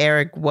who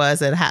Eric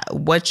was and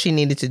what she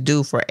needed to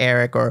do for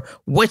Eric, or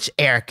which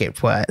Eric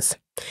it was.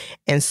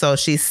 And so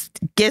she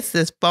gets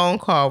this phone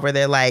call where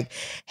they're like,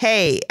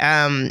 hey,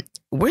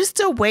 we're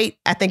still waiting.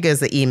 I think it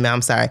was the email.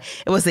 I'm sorry.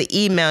 It was the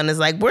email. And it's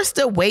like, we're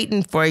still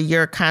waiting for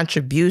your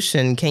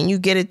contribution. Can you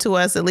get it to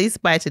us at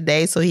least by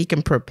today so he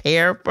can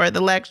prepare for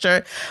the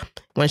lecture?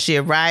 When she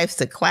arrives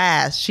to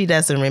class, she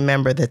doesn't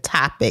remember the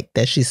topic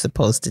that she's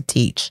supposed to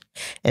teach.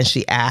 And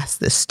she asked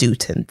the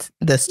students.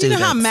 You know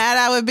how mad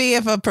I would be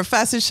if a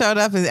professor showed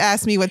up and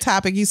asked me what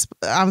topic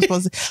I'm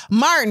supposed to.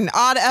 Martin,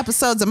 all the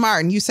episodes of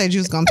Martin, you said you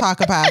was going to talk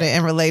about it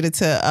and relate it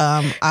to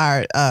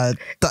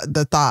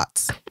the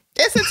thoughts.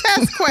 It's a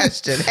test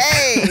question.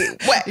 Hey,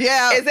 what?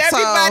 Yeah, is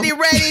everybody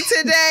ready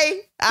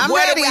today?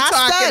 What ready. are we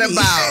talking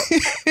about?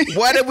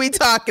 What are we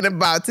talking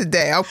about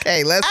today?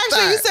 Okay, let's Actually,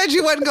 start. you said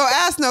you wasn't going to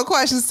ask no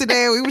questions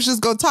today. We was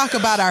just going to talk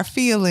about our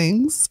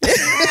feelings.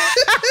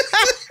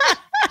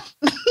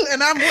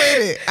 And I'm with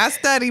it. I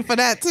studied for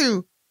that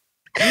too.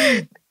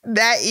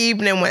 That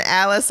evening when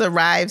Alice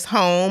arrives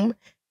home,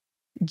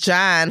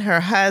 John, her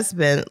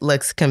husband,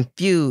 looks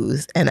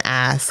confused and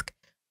asks,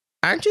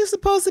 "Aren't you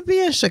supposed to be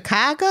in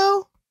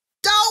Chicago?"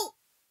 Don't.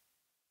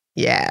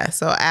 Yeah,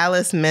 so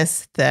Alice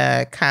missed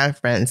the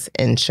conference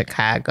in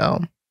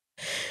Chicago.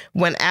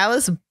 When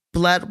Alice's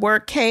blood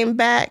work came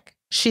back,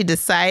 she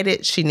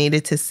decided she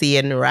needed to see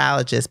a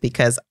neurologist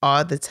because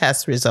all the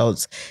test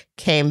results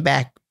came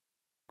back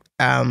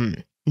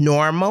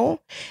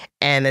normal.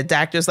 And the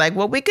doctor's like,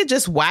 well, we could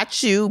just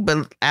watch you.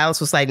 But Alice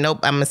was like, nope,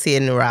 I'm going to see a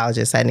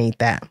neurologist. I need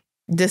that.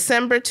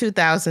 December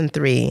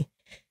 2003.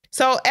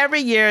 So every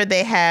year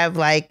they have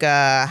like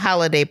a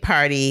holiday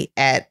party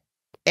at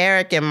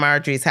Eric and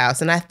Marjorie's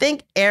house. And I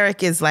think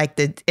Eric is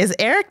is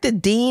Eric the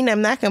dean?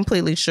 I'm not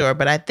completely sure,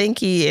 but I think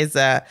he is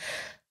a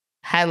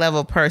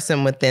high-level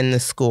person within the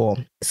school.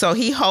 So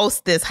he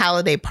hosts this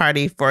holiday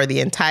party for the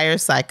entire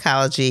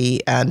psychology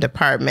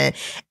department.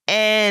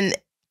 And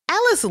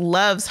Alice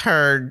loves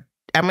her,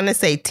 I'm going to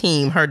say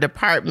team, her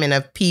department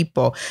of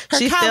people.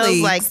 She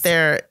feels like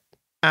they're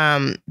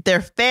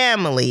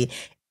family.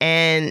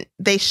 And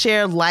they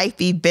share life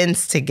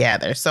events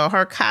together. So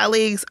her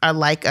colleagues are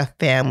like a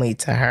family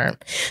to her.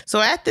 So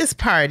at this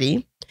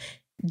party,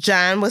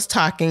 John was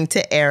talking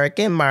to Eric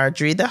and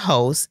Marjorie, the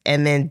host,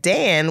 and then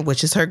Dan,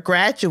 which is her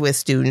graduate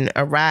student,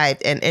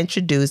 arrived and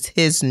introduced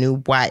his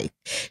new wife.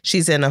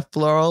 She's in a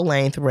floral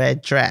length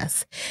red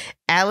dress.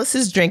 Alice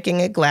is drinking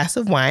a glass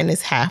of wine,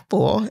 is half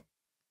full,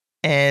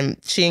 and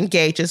she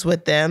engages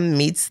with them,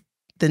 meets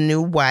the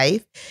new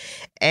wife,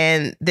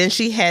 and then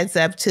she heads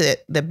up to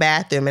the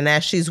bathroom. And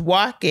as she's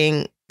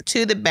walking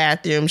to the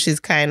bathroom, she's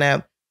kind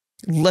of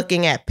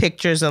looking at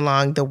pictures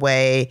along the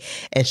way,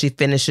 and she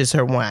finishes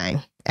her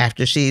wine.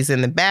 After she's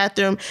in the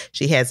bathroom,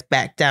 she heads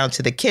back down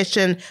to the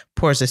kitchen,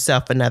 pours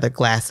herself another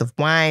glass of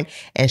wine,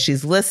 and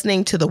she's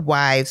listening to the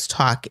wives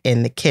talk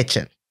in the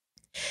kitchen.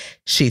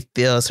 She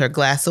fills her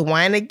glass of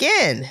wine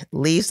again,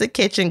 leaves the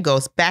kitchen,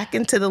 goes back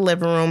into the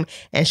living room,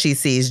 and she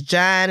sees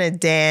John and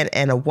Dan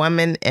and a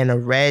woman in a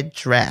red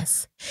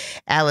dress.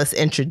 Alice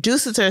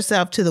introduces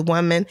herself to the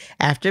woman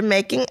after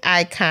making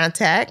eye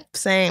contact,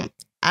 saying,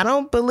 "I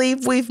don't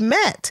believe we've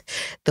met."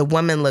 The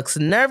woman looks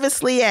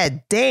nervously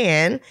at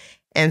Dan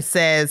and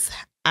says,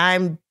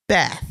 "I'm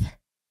Beth."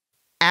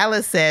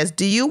 Alice says,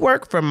 "Do you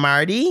work for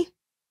Marty?"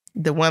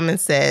 The woman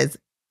says,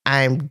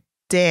 "I'm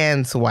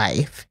Dan's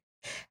wife."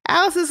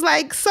 Alice is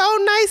like, "So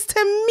nice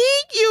to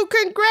meet you.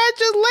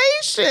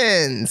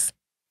 Congratulations."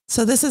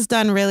 So this is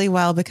done really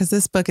well because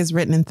this book is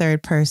written in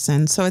third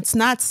person. So it's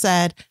not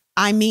said,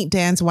 I meet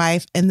Dan's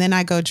wife and then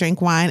I go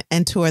drink wine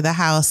and tour the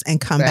house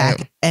and come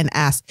back and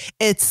ask.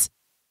 It's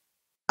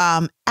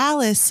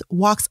Alice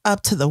walks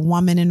up to the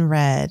woman in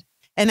red.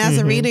 And as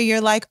a reader, you're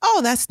like,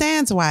 oh, that's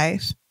Dan's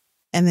wife.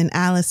 And then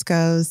Alice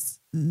goes,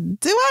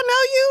 do I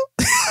know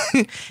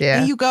you? Yeah.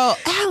 And you go,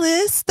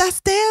 Alice,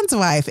 that's Dan's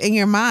wife in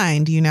your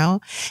mind, you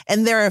know?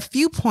 And there are a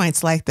few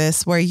points like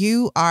this where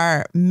you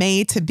are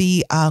made to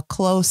be a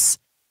close,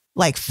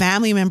 like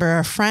family member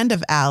or friend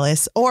of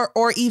Alice, or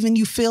even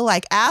you feel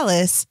like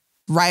Alice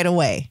right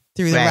away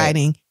through the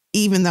writing,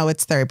 even though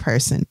it's third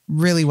person.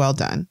 Really well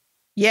done.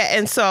 Yeah.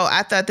 And so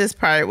I thought this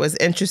part was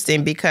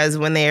interesting because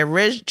when they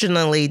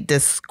originally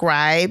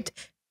described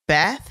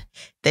Beth,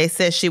 they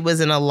said she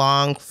was in a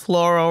long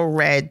floral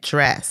red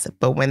dress.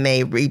 But when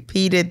they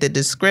repeated the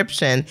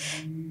description,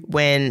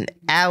 when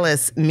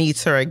Alice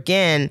meets her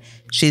again,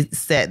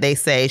 they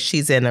say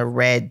she's in a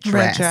red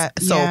dress.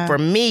 So for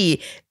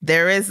me,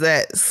 there is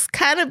a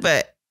kind of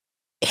a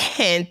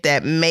hint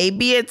that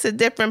maybe it's a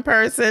different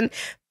person,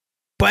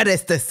 but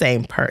it's the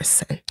same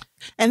person.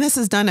 And this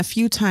is done a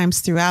few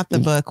times throughout the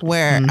book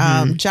where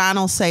John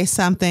will say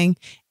something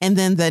and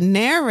then the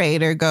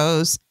narrator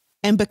goes,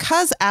 and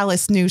because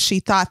Alice knew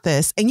she thought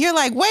this, and you're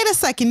like, wait a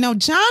second, no,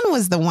 John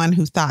was the one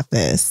who thought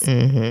this.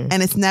 And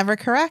it's never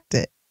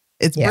corrected.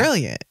 It's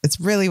brilliant. It's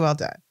really well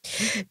done.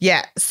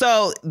 Yeah.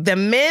 So the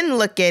men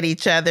look at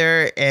each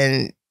other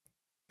and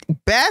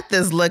Beth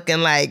is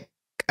looking like,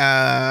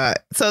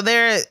 so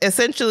they're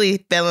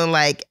essentially feeling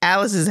like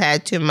Alice has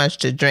had too much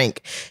to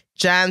drink.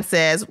 John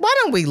says, why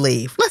don't we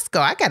leave? Let's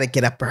go. I got to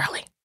get up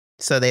early.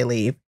 So they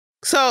leave.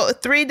 So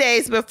 3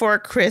 days before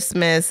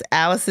Christmas,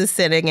 Alice is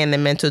sitting in the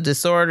mental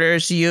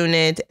disorders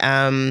unit.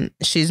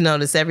 She's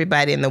noticed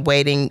everybody in the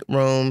waiting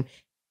room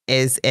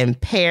is in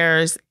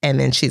pairs, and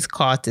then she's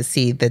called to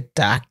see the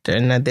doctor.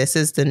 Now, this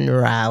is the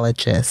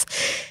neurologist.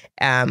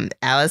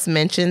 Alice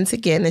mentions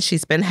again that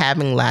she's been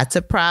having lots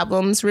of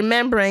problems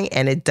remembering,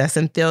 and it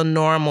doesn't feel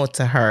normal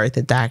to her.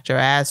 The doctor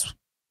asks,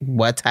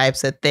 what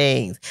types of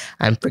things?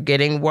 I'm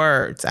forgetting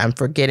words. I'm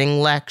forgetting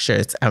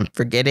lectures. I'm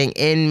forgetting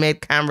in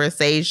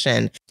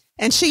mid-conversation.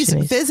 And she's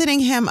visiting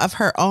him of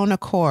her own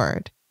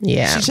accord.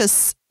 Yeah.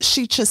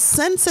 She just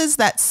senses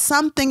that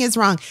something is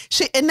wrong.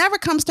 It never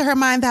comes to her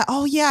mind that,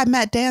 oh yeah, I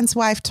met Dan's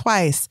wife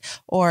twice,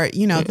 or,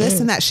 this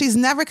and that. She's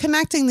never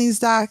connecting these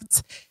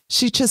dots.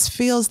 She just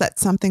feels that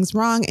something's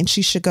wrong and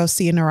she should go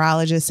see a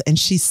neurologist, and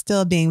she's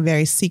still being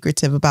very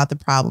secretive about the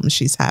problems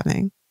she's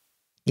having.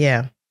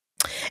 Yeah.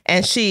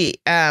 And she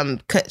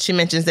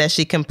mentions that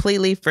she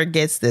completely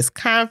forgets this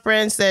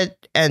conference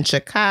in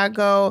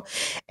Chicago,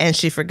 and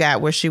she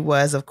forgot where she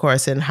was, of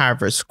course, in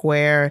Harvard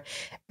Square.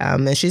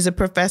 And she's a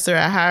professor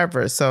at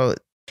Harvard.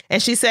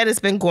 And she said it's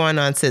been going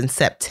on since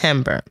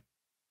September.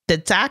 The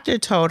doctor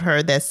told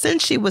her that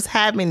since she was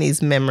having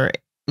these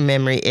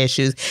memory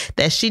issues,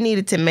 that she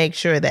needed to make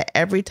sure that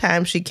every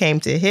time she came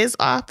to his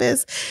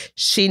office,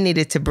 she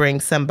needed to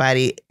bring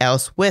somebody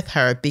else with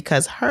her,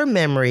 because her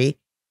memory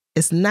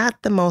is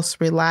not the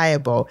most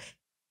reliable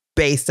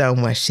based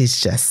on what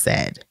she's just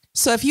said.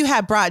 So if you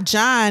had brought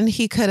John,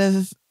 he could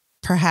have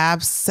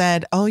perhaps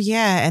said, oh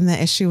yeah, and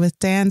the issue with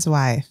Dan's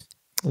wife.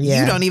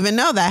 Yeah. You don't even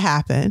know that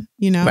happened,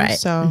 Right.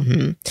 So,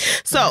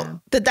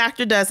 The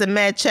doctor does a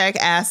med check,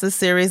 asks a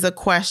series of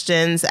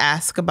questions,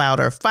 asks about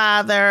her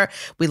father.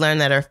 We learn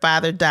that her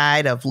father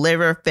died of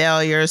liver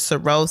failure,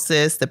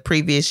 cirrhosis. The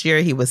previous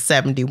year, he was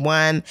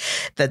 71.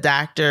 The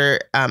doctor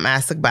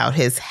asks about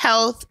his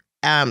health.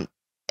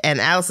 And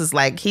Alice is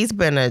like, he's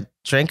been a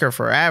drinker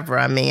forever.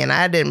 I mean,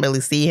 I didn't really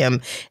see him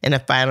in the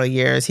final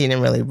years. He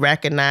didn't really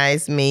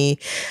recognize me.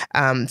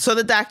 So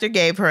the doctor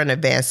gave her an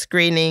advanced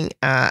screening,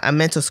 a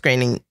mental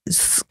screening,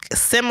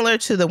 similar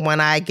to the one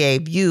I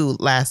gave you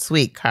last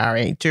week,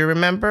 Kari. Do you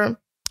remember?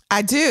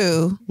 I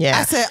do. Yeah.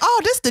 I said,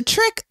 oh, this is the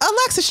trick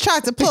Alexis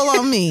tried to pull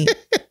on me.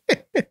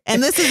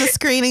 And this is a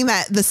screening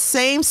that the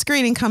same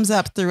screening comes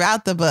up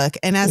throughout the book.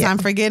 And as I'm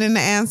forgetting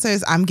the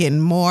answers, I'm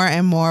getting more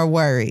and more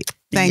worried.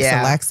 Thanks,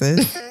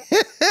 Alexis.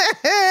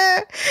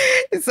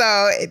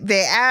 So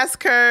they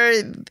ask her,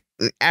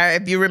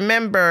 if you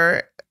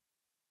remember,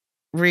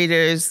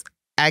 readers,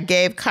 I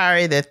gave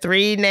Kari the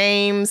 3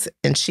 names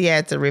and she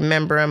had to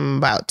remember them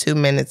about 2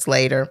 minutes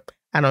later.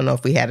 I don't know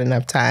if we had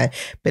enough time.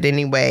 But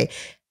anyway,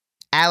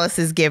 Alice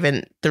is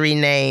given 3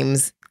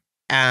 names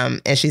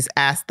and she's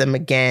asked them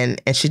again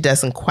and she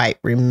doesn't quite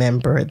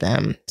remember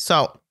them.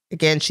 So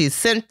again, she's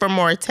sent for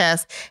more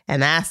tests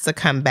and asked to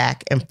come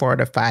back in 4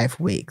 to 5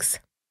 weeks.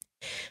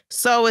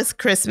 So it's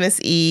Christmas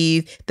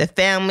Eve. The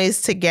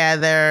family's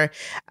together.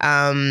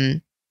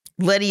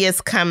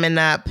 Lydia's coming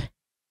up,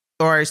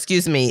 or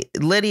excuse me,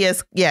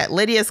 Lydia's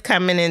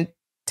coming in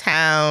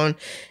town.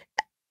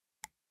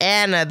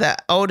 Anna, the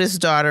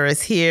oldest daughter,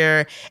 is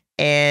here,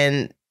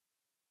 and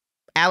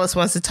Alice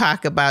wants to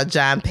talk about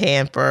John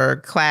paying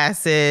for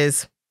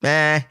classes.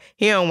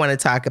 He don't want to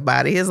talk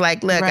about it. He's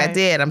like, look, I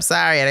did. I'm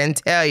sorry. I didn't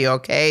tell you.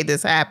 Okay,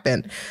 this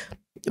happened.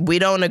 We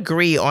don't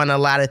agree on a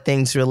lot of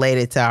things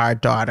related to our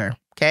daughter,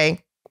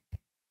 okay?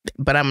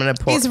 But I'm going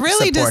to He's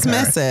really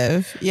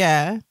dismissive,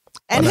 yeah.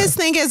 And his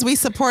thing is we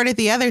supported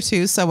the other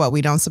 2, so what,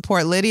 we don't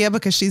support Lydia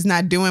because she's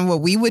not doing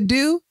what we would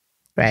do?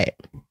 Right.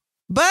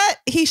 But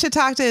he should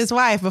talk to his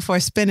wife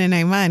before spending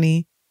their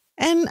money.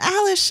 And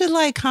Alice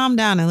should calm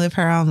down and live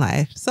her own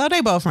life. So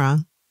they both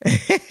wrong.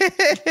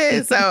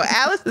 So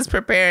Alice is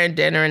preparing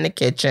dinner in the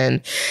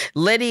kitchen.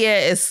 Lydia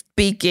is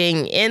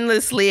speaking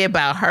endlessly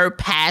about her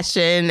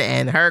passion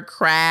and her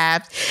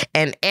craft.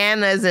 And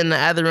Anna's in the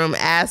other room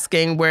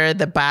asking where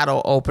the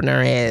bottle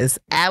opener is.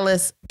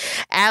 Alice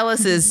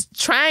is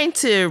trying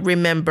to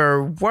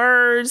remember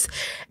words,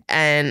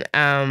 and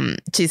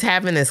she's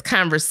having this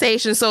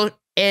conversation. So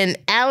in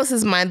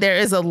Alice's mind, there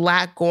is a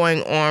lot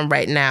going on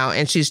right now,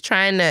 and she's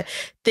trying to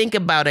think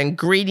about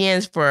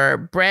ingredients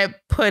for bread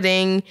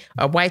pudding,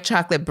 or white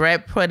chocolate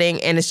bread pudding,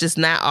 and it's just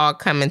not all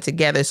coming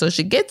together. So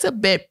she gets a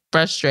bit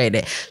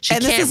frustrated.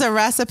 This is a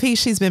recipe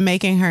she's been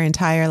making her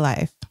entire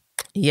life.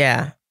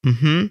 Yeah.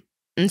 Mm-hmm.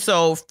 And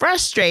so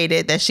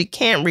frustrated that she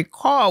can't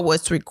recall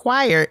what's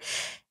required,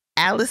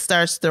 Alice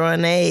starts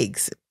throwing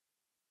eggs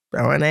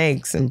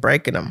and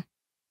breaking them,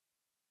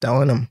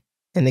 throwing them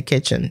in the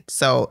kitchen.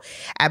 So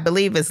I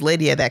believe it's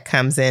Lydia that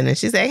comes in and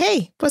she's like,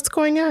 hey, what's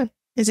going on?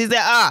 And she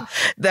said,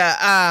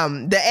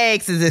 the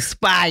eggs is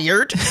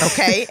expired,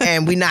 okay?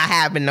 And we're not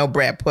having no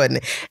bread pudding.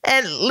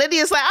 And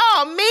Lydia's like,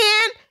 oh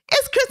man,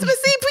 it's Christmas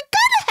Eve. We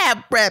gotta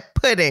have bread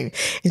pudding.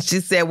 And she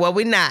said, well,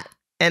 we're not.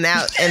 And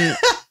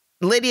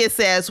Lydia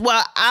says,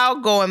 well, I'll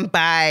go and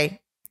buy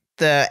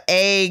the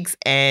eggs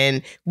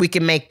and we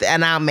can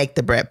and I'll make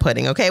the bread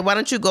pudding. Okay, why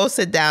don't you go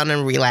sit down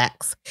and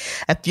relax?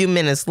 A few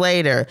minutes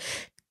later,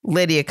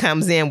 Lydia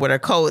comes in with her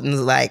coat and is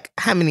like,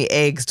 how many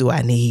eggs do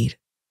I need?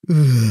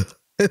 So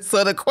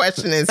the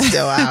question is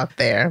still out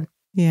there.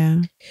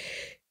 Yeah.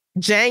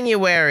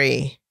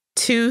 January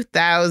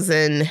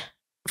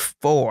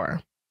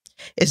 2004.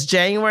 It's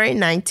January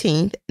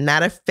 19th,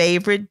 not a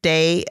favorite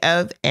day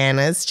of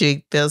Anna's.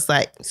 She feels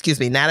like,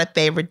 not a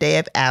favorite day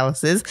of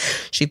Alice's.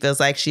 She feels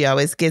like she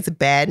always gets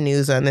bad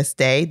news on this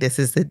day. This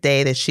is the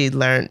day that she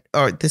learned,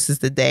 or this is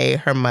the day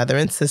her mother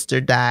and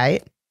sister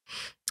died.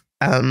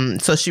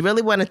 So she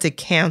really wanted to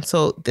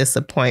cancel this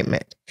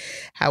appointment.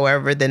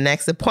 However, the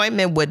next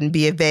appointment wouldn't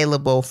be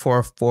available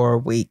for 4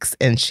 weeks,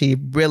 and she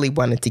really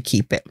wanted to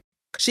keep it.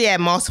 She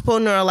had multiple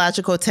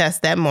neurological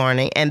tests that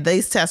morning, and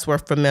these tests were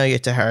familiar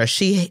to her.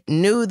 She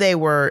knew they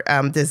were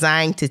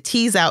designed to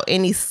tease out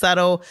any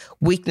subtle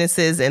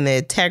weaknesses in the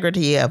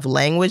integrity of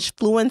language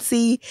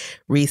fluency,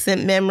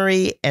 recent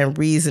memory, and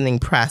reasoning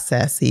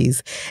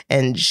processes.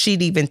 And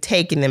she'd even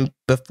taken them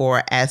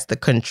before as the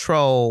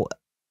control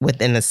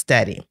within the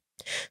study.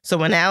 So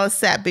when Alice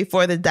sat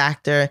before the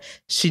doctor,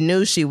 she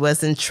knew she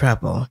was in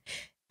trouble.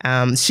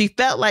 She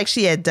felt like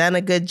she had done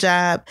a good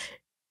job,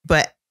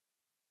 but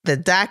the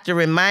doctor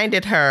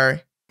reminded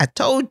her, I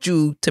told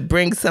you to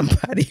bring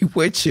somebody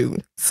with you.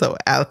 So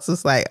Alice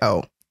was like,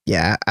 oh,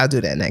 yeah, I'll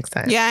do that next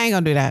time. Yeah, I ain't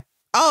gonna do that.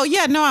 Oh,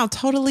 yeah, no, I'll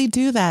totally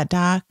do that,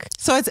 Doc.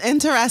 So it's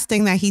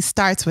interesting that he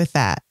starts with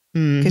that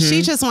because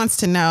she just wants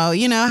to know,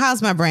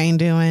 how's my brain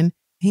doing?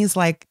 He's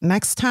like,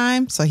 next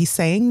time. So he's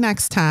saying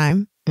next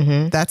time.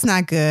 That's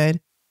not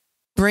good.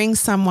 Bring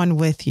someone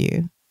with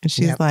you. And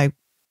she's like,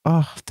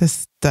 oh,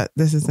 this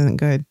isn't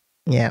good.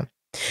 Yeah.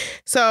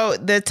 So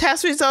the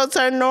test results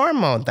are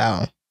normal,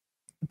 though.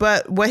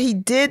 But what he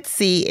did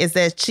see is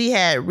that she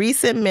had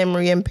recent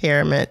memory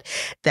impairment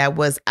that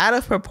was out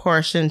of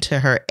proportion to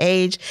her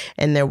age,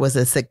 and there was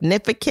a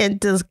significant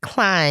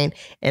decline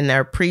in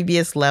her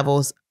previous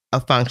levels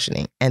of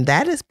functioning. And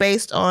that is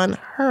based on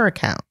her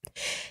account.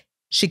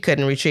 She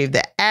couldn't retrieve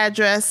the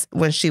address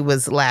when she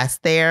was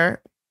last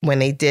there, when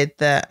they did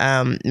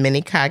the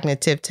mini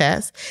cognitive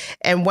test.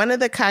 And one of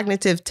the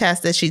cognitive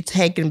tests that she'd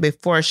taken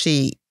before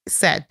she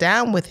sat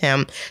down with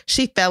him,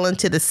 she fell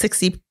into the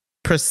 60th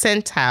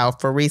percentile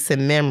for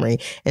recent memory.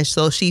 And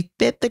so she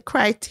fit the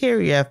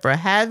criteria for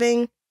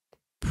having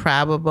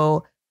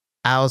probable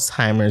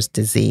Alzheimer's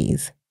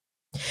disease.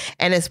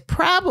 And it's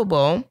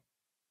probable.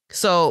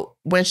 So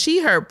when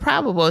she heard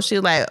probable, she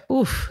was like,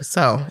 oof,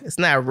 so it's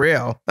not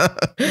real.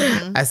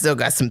 I still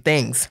got some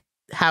things.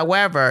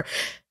 However,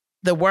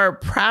 the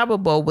word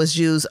probable was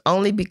used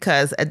only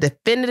because a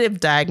definitive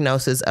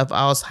diagnosis of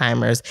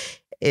Alzheimer's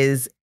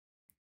is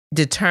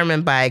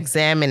determined by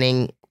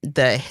examining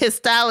the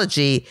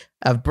histology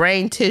of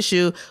brain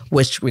tissue,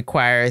 which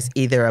requires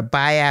either a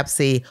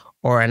biopsy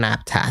or an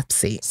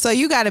autopsy. So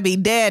you got to be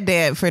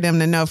dead for them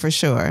to know for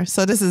sure.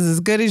 So this is as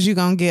good as you're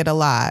going to get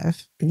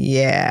alive.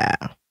 Yeah.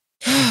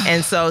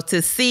 And so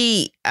to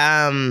see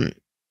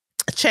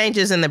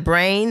changes in the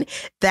brain,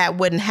 that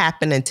wouldn't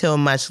happen until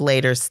much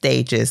later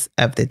stages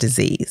of the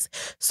disease.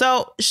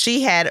 So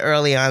she had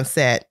early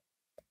onset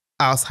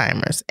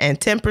Alzheimer's, and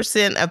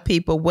 10% of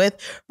people with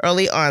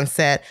early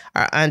onset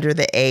are under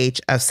the age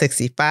of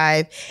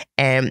 65.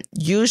 And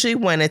usually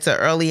when it's an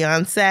early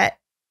onset,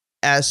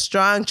 a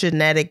strong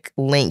genetic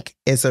link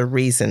is a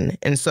reason.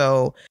 And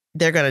so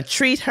they're going to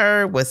treat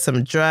her with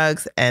some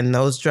drugs, and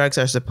those drugs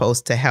are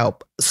supposed to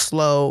help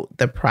slow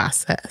the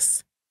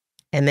process.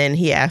 And then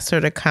he asked her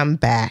to come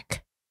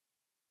back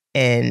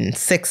in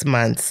 6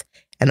 months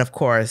and, of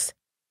course,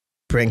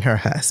 bring her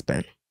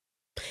husband.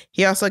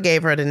 He also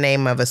gave her the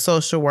name of a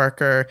social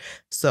worker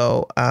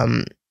for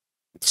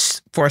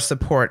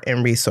support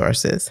and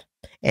resources.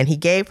 And he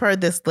gave her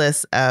this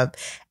list of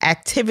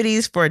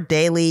activities for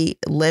daily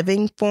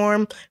living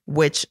form,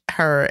 which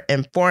her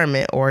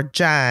informant, or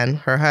John,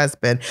 her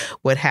husband,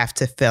 would have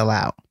to fill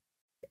out.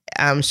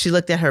 She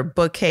looked at her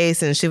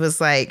bookcase and she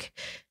was like,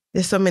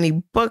 there's so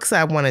many books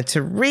I wanted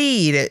to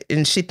read.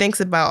 And she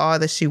thinks about all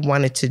that she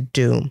wanted to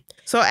do.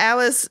 So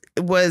Alice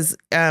was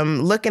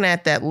looking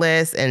at that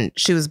list, and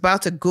she was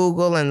about to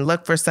Google and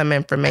look for some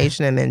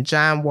information. And then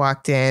John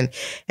walked in,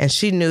 and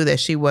she knew that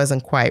she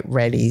wasn't quite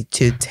ready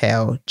to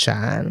tell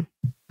John.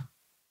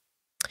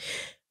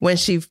 When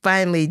she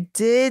finally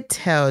did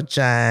tell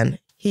John,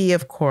 he,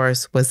 of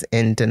course, was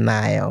in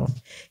denial.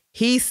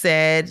 He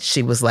said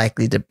she was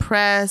likely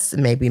depressed,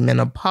 maybe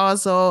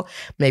menopausal,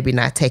 maybe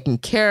not taking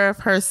care of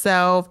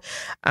herself.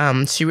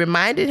 She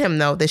reminded him,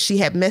 though, that she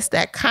had missed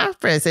that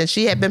conference, and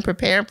she had been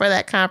preparing for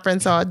that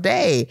conference all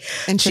day.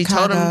 And she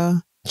told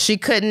him she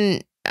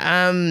couldn't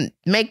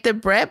make the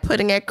bread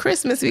pudding at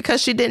Christmas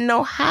because she didn't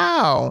know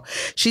how.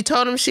 She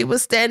told him she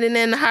was standing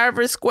in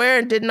Harvard Square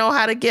and didn't know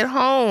how to get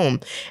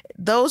home.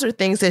 Those are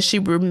things that she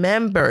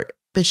remembered.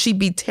 But she'd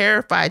be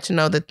terrified to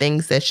know the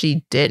things that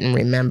she didn't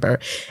remember.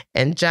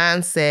 And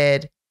John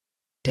said,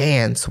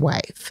 Dan's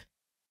wife.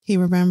 He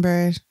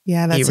remembered.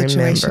 Yeah, that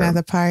situation at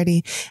the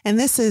party. And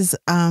this is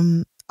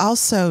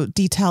also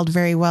detailed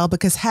very well,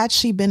 because had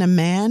she been a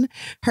man,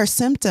 her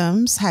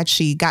symptoms, had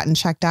she gotten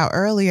checked out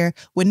earlier,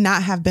 would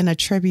not have been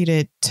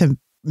attributed to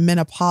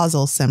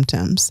menopausal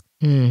symptoms.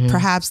 Mm-hmm.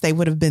 Perhaps they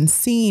would have been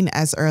seen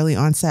as early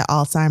onset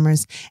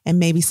Alzheimer's, and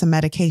maybe some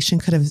medication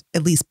could have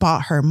at least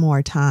bought her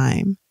more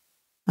time.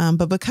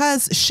 But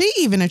because she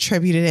even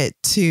attributed it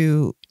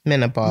to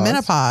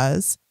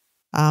menopause,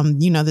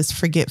 this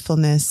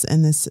forgetfulness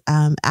and this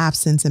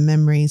absence of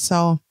memory.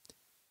 So,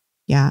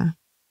 yeah.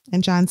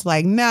 And John's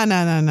like,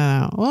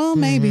 no. Well,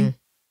 maybe.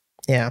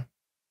 Yeah.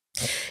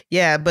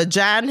 Yeah, but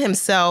John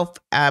himself,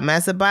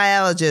 as a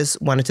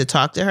biologist, wanted to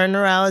talk to her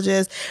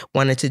neurologist,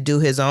 wanted to do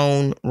his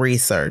own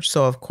research.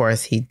 So, of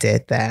course, he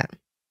did that.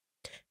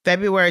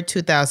 February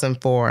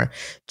 2004,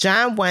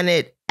 John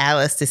wanted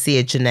Alice to see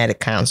a genetic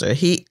counselor.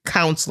 He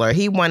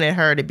wanted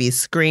her to be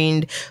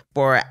screened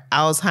for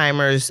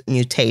Alzheimer's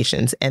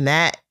mutations, and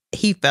that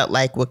he felt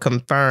like would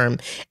confirm.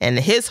 And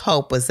his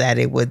hope was that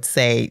it would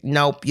say,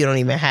 nope, you don't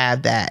even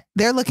have that.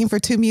 They're looking for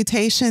 2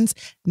 mutations.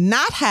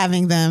 Not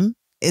having them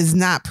is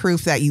not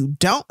proof that you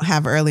don't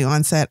have early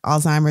onset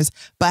Alzheimer's,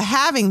 but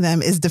having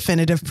them is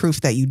definitive proof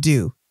that you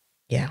do.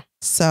 Yeah.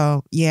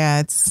 So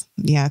it's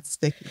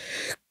sticky.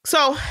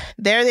 So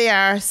there they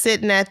are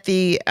sitting at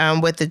the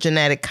with the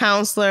genetic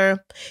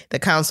counselor. The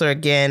counselor,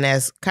 again,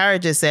 as Kari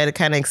just said, it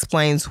kind of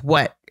explains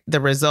what the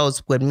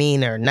results would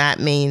mean or not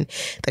mean.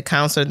 The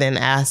counselor then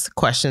asks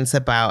questions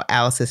about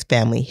Alice's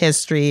family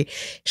history.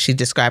 She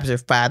describes her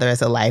father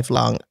as a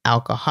lifelong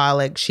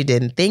alcoholic. She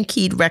didn't think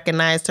he'd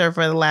recognized her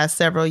for the last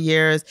several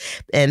years.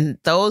 And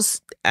those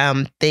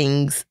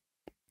things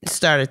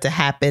started to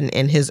happen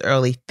in his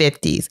early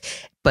 50s.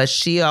 But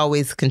she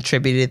always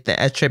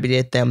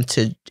attributed them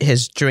to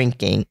his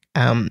drinking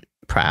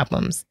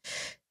problems.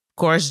 Of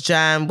course,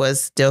 John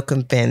was still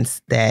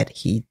convinced that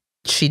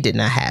she did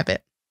not have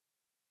it.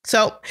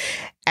 So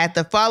at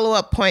the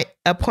follow-up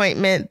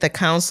appointment, the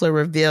counselor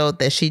revealed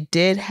that she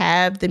did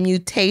have the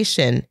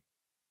mutation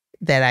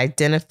that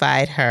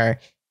identified her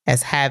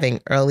as having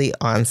early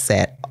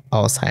onset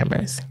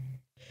Alzheimer's.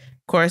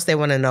 Of course, they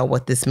want to know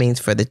what this means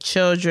for the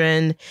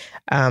children.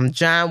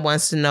 John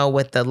wants to know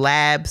what the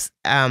lab's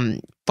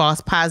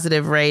false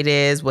positive rate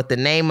is, what the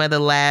name of the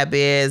lab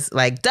is.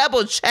 Like,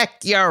 double check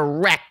your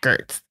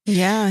records.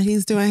 Yeah,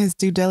 he's doing his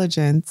due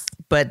diligence.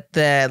 But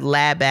the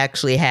lab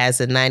actually has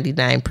a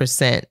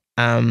 99%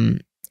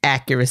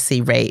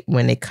 accuracy rate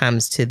when it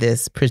comes to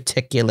this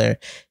particular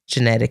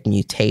genetic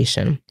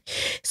mutation.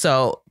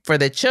 So for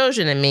the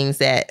children, it means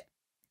that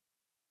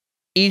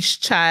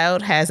each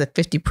child has a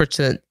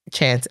 50%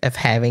 chance of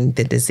having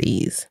the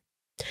disease.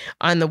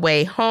 On the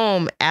way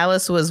home,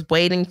 Alice was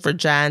waiting for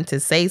John to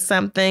say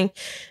something,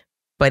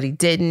 but he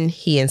didn't.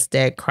 He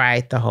instead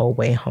cried the whole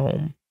way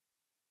home.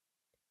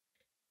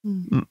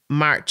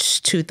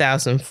 March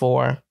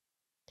 2004.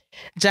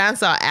 John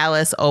saw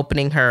Alice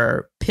opening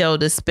her pill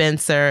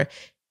dispenser.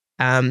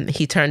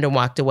 He turned and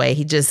walked away.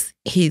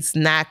 He's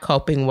not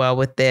coping well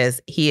with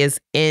this. He is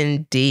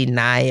in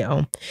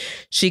denial.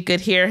 She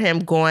could hear him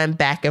going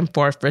back and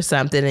forth for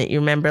something. And you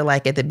remember,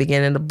 like at the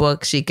beginning of the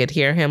book, she could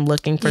hear him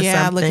looking for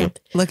something.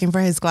 Looking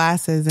for his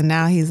glasses. And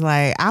now he's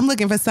like, I'm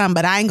looking for something,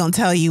 but I ain't going to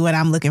tell you what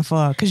I'm looking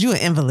for because you're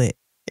an invalid.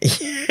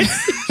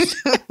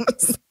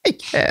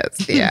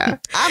 Yes, yeah.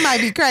 I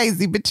might be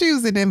crazy, but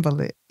you's an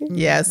invalid.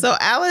 Yeah, so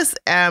Alice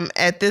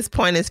at this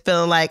point is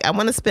feeling like, I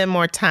want to spend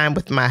more time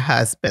with my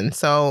husband.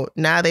 So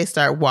now they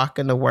start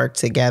walking to work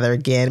together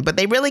again, but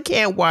they really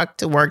can't walk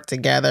to work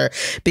together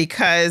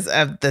because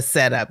of the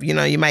setup. You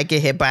know, you might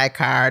get hit by a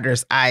car,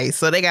 there's ice,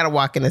 so they got to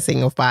walk in a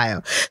single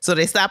file. So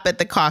they stop at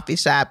the coffee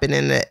shop, and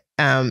in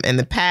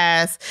the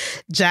past,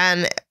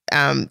 John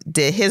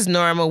did his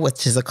normal,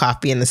 which is a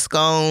coffee and a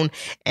scone,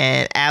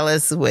 and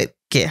Alice would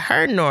get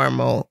her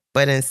normal,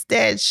 but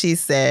instead she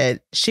said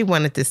she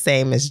wanted the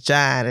same as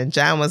John, and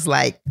John was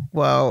like,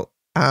 well,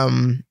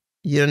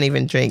 you don't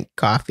even drink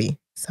coffee.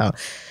 So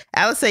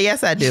Alice said,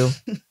 yes, I do.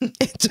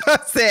 John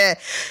said,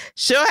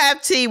 she'll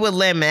have tea with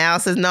lemon.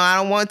 Alice says, no, I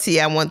don't want tea.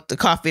 I want the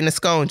coffee and the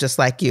scone just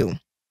like you.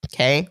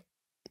 Okay.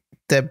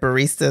 The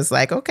barista's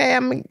like, okay,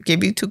 I'm going to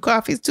give you 2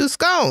 coffees, 2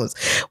 scones.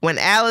 When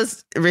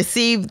Alice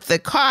received the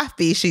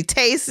coffee, she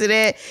tasted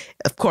it.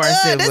 Of course,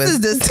 this is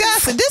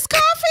disgusting. This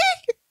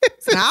coffee?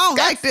 I don't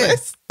like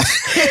this.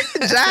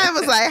 John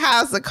was like,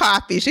 how's the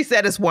coffee? She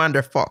said, it's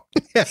wonderful.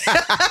 Best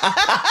coffee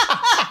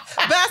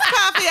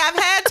I've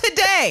had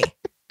today.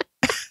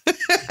 When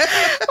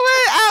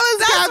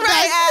Alice That's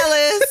right,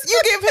 Alice.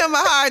 You give him a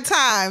hard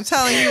time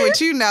telling you what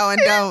you know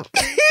and don't.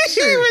 When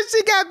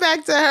she got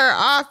back to her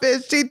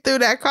office, she threw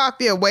that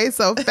coffee away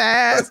so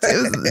fast.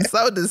 It was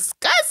so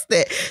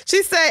disgusting.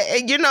 She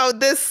said, you know,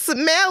 this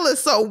smell is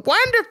so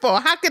wonderful.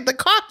 How could the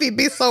coffee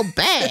be so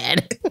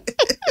bad?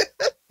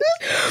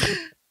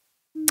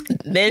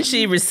 Then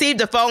she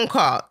received a phone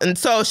call. And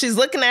so she's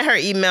looking at her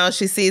email.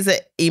 She sees an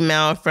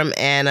email from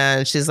Anna,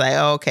 and she's like,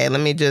 oh, okay,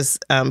 let me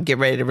just get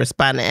ready to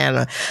respond to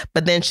Anna.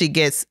 But then she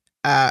gets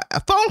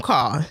a phone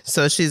call.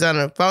 So she's on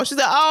her phone. She's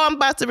like, oh, I'm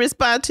about to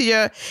respond to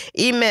your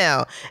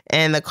email.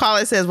 And the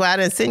caller says, well, I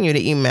didn't send you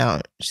the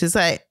email. She's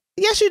like,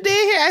 yes, you did.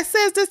 Here, I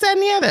says this, that,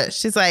 and the other.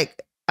 She's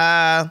like,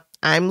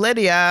 I'm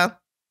Lydia.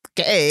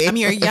 Okay. I'm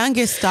your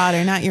youngest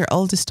daughter, not your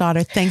oldest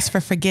daughter. Thanks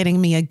for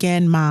forgetting me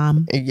again,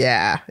 Mom.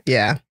 Yeah.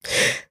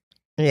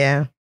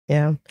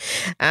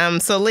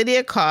 So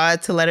Lydia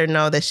called to let her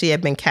know that she had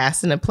been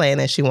cast in a play and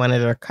that she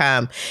wanted her to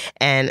come.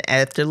 And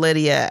after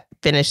Lydia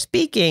finished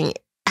speaking,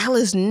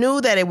 Alice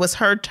knew that it was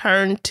her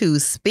turn to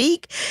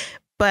speak,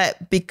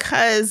 But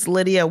because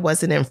Lydia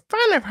wasn't in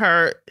front of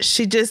her,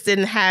 she just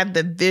didn't have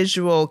the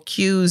visual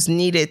cues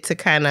needed to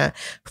kind of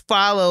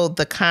follow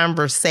the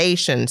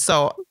conversation.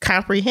 So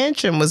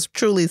comprehension was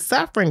truly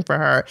suffering for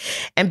her.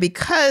 And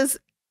because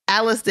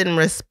Alice didn't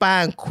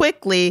respond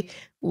quickly,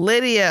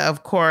 Lydia,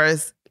 of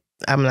course,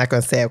 I'm not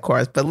going to say of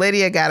course, but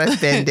Lydia got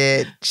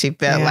offended. She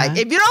felt like,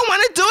 if you don't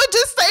want to do it,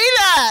 just say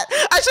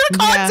that. I should have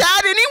called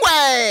Dad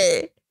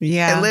anyway.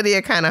 Yeah. And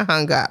Lydia kind of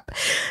hung up.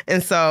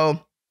 And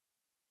so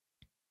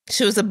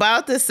she was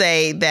about to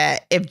say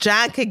that if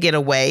John could get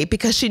away,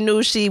 because she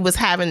knew she was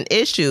having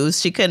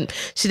issues, she didn't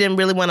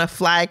really want to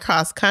fly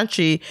across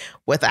country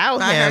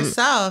without by him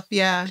herself.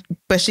 Yeah.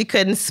 But she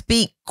couldn't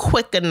speak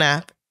quick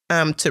enough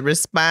to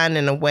respond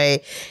in a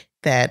way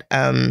that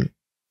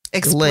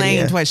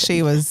explained Lydia, what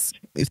she was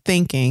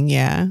thinking.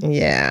 Yeah.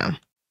 Yeah.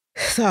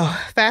 So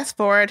fast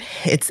forward,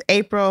 it's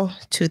April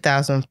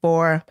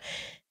 2004.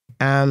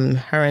 Her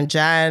and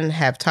John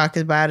have talked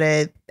about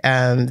it.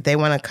 They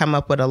want to come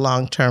up with a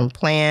long-term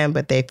plan,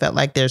 but they felt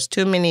like there's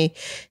too many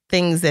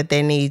things that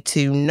they need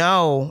to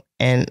know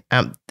and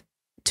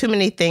too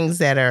many things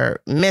that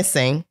are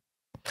missing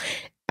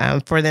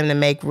for them to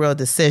make real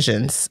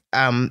decisions.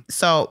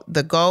 So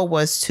the goal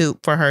was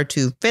for her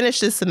to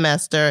finish the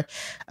semester,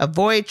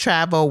 avoid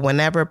travel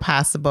whenever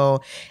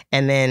possible,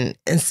 and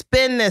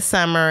spend the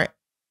summer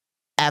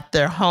at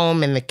their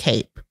home in the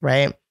Cape,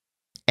 right?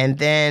 And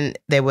then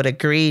they would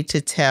agree to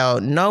tell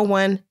no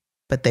one,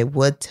 but they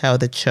would tell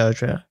the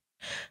children.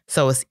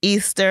 So it's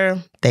Easter.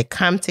 They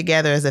come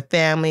together as a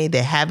family.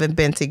 They haven't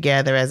been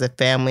together as a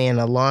family in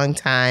a long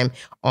time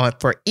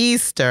for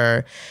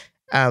Easter.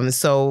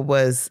 So it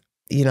was,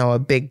 a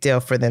big deal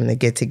for them to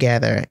get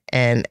together.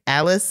 And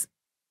Alice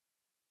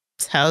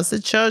tells the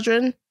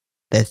children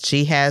that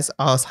she has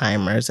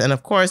Alzheimer's. And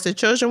of course, the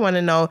children want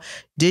to know,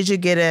 did you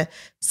get a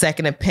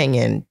second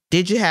opinion?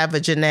 Did you have a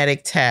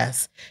genetic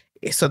test?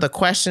 So the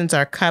questions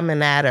are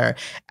coming at her.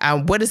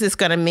 What is this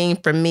going to mean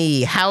for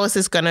me? How is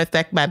this going to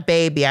affect my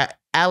baby?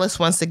 Alice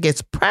wants to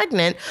get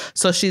pregnant,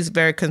 so she's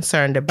very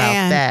concerned about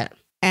that.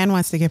 And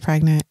wants to get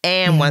pregnant.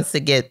 Wants to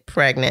get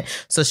pregnant.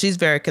 So she's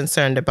very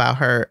concerned about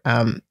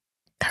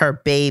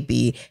her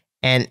baby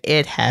and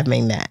it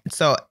having that.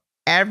 So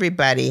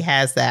everybody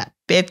has that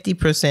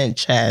 50%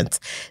 chance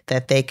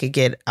that they could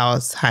get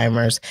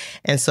Alzheimer's.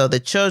 And so the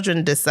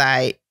children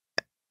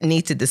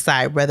need to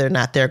decide whether or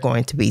not they're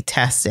going to be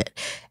tested.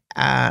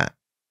 The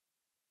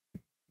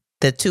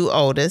two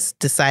oldest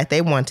decide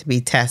they want to be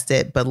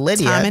tested, but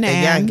Lydia, the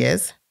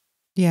youngest,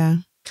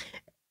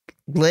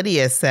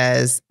 Lydia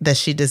says that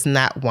she does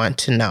not want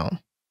to know.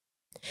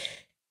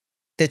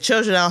 The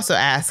children also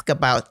ask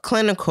about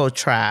clinical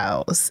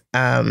trials,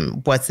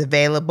 what's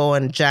available,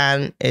 and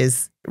John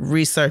is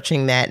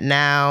researching that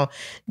now.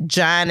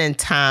 John and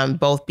Tom,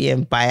 both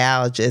being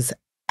biologists,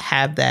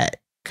 have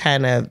that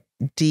kind of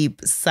deep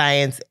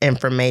science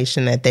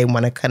information that they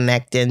want to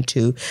connect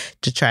into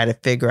to try to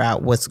figure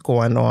out what's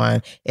going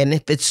on. And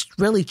if it's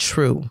really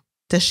true,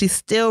 does she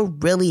still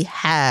really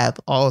have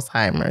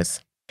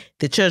Alzheimer's?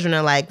 The children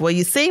are like, well,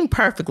 you seem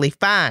perfectly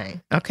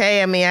fine.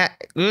 Okay. I mean,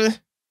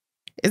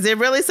 is there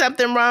really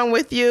something wrong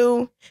with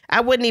you?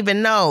 I wouldn't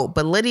even know.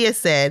 But Lydia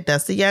said,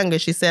 that's the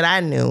youngest, she said, I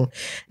knew.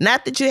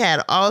 Not that you had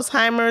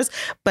Alzheimer's,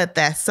 but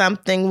that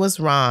something was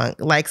wrong.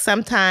 Like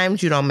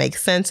sometimes you don't make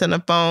sense on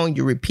the phone.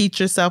 You repeat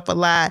yourself a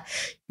lot.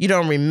 You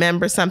don't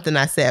remember something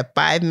I said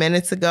 5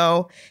 minutes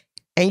ago.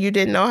 And you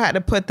didn't know how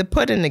to put the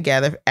pudding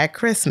together at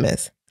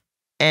Christmas.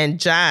 And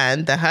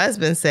John, the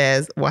husband,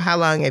 says, well, how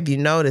long have you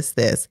noticed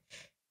this?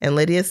 And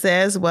Lydia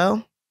says,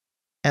 well,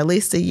 at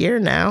least a year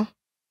now.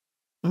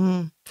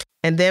 Mm-hmm.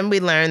 And then we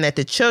learn that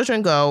the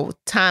children go,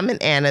 Tom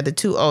and Anna, the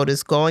two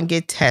oldest, go and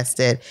get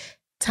tested.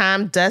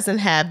 Tom doesn't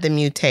have the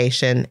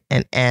mutation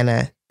and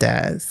Anna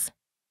does.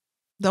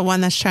 The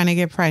one that's trying to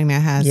get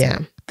pregnant has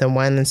it. The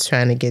one that's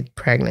trying to get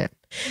pregnant.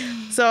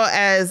 So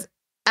as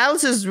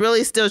Alice is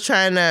really still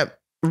trying to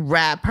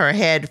wrap her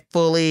head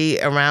fully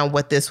around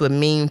what this would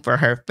mean for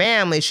her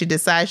family, she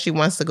decides she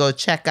wants to go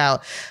check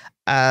out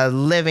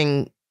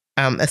a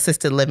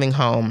assisted living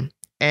home.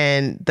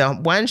 And the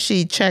one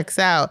she checks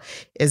out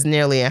is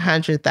nearly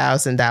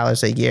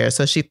 $100,000 a year.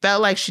 So she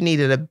felt like she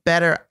needed a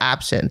better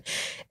option.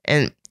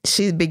 And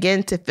she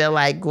began to feel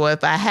like, well,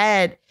 if I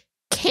had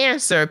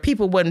cancer,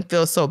 people wouldn't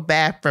feel so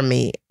bad for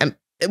me.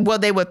 Well,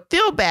 they would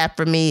feel bad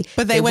for me,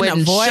 but they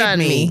wouldn't avoid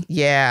me.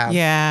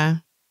 Yeah.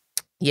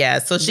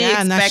 So she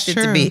expected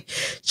to be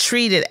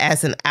treated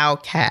as an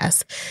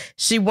outcast.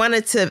 She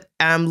wanted to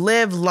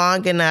live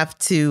long enough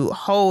to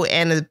hold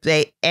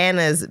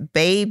Anna's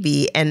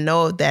baby and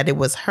know that it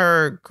was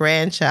her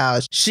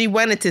grandchild. She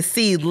wanted to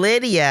see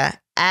Lydia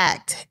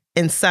act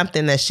in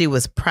something that she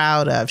was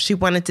proud of. She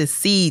wanted to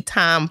see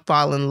Tom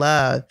fall in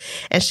love.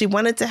 And she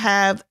wanted to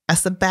have a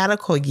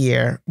sabbatical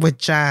year with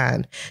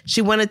John.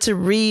 She wanted to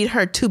read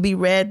her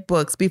to-be-read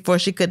books before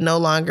she could no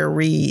longer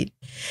read.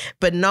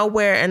 But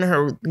nowhere in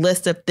her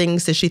list of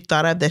things that she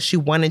thought of that she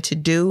wanted to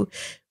do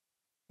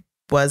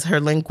was her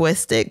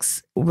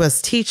linguistics,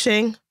 was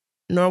teaching,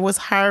 nor was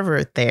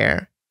Harvard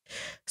there.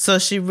 So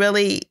she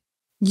really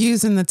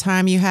Using the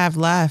time you have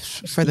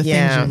left for the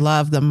things you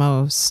love the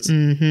most.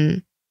 Mm-hmm.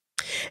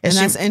 And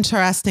that's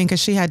interesting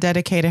because she had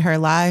dedicated her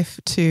life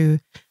to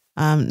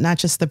not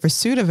just the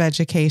pursuit of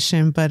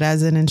education, but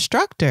as an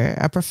instructor,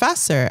 a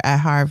professor at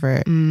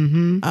Harvard.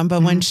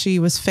 But when she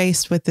was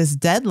faced with this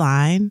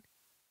deadline,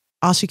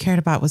 all she cared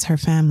about was her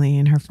family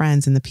and her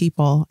friends and the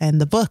people and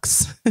the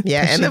books.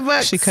 Yeah, and the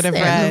books. She could have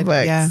read.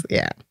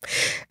 Yeah.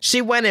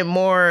 She wanted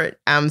more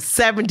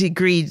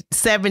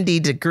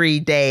 70-degree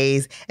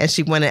days, and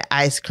she wanted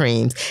ice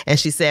creams. And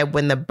she said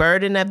when the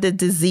burden of the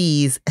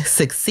disease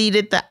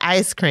succeeded the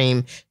ice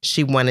cream,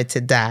 she wanted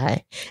to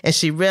die. And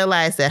she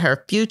realized that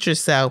her future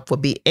self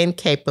would be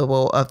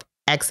incapable of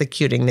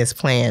executing this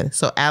plan.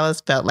 So Alice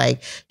felt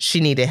like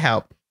she needed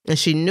help. And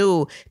she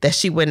knew that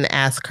she wouldn't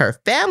ask her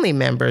family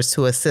members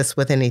to assist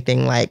with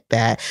anything like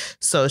that.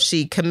 So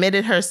she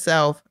committed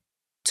herself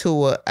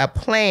to a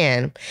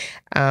plan.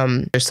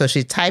 So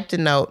she typed a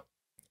note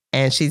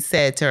and she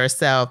said to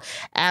herself,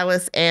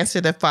 Alice, answer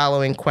the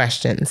following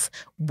questions.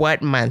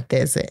 What month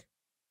is it?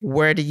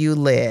 Where do you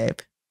live?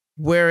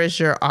 Where is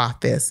your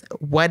office?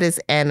 What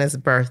is Anna's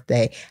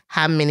birthday?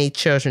 How many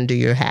children do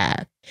you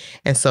have?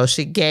 And so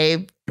she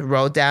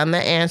wrote down the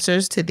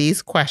answers to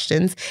these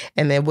questions,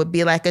 and it would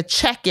be like a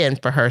check-in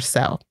for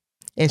herself.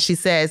 And she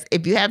says,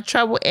 if you have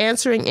trouble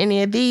answering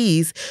any of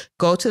these,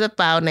 go to the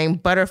file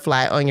named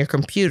Butterfly on your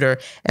computer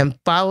and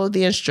follow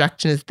the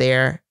instructions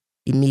there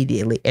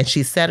immediately. And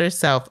she set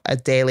herself a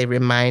daily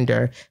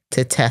reminder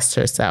to test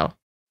herself.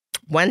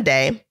 One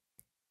day,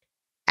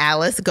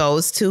 Alice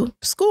goes to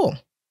school.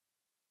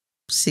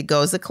 She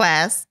goes to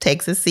class,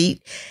 takes a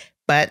seat,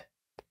 but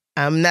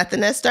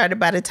nothing has started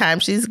by the time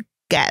she's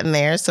gotten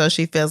there. So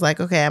she feels like,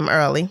 okay, I'm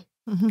early.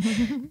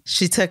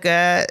 She took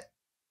a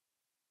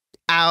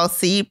aisle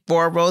seat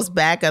 4 rows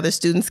back. Other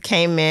students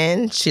came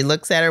in. She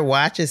looks at her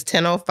watch. It's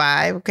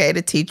 10:05. Okay,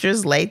 the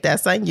teacher's late.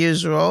 That's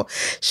unusual.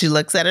 She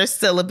looks at her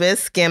syllabus,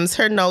 skims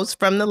her notes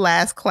from the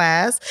last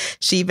class.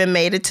 She even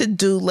made a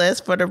to-do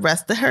list for the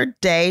rest of her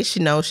day. She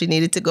knows she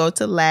needed to go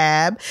to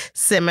lab,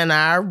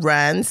 seminar,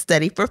 run,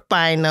 study for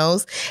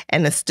finals.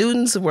 And the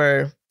students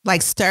were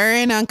like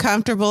stirring,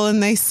 uncomfortable in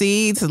their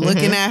seats,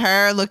 looking at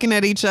her, looking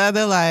at each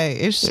other like,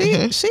 is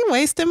she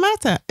wasting my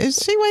time? Is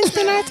she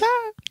wasting our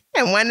time?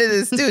 And one of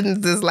the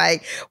students is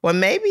like, well,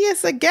 maybe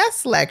it's a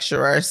guest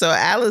lecturer. So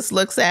Alice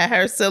looks at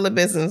her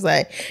syllabus and is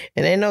like,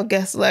 it ain't no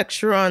guest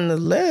lecturer on the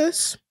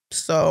list.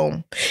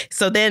 So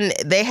then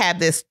they have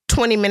this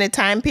 20-minute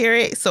time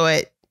period. So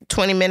at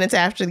 20 minutes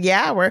after the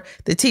hour,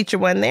 the teacher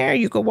wasn't there,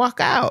 you could walk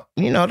out.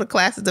 You know, the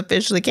class is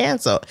officially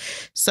canceled.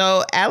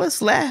 So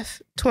Alice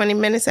left 20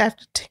 minutes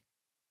after.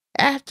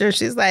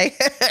 She's like,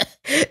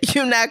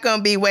 you're not going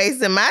to be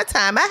wasting my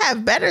time. I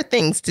have better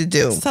things to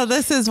do. So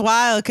this is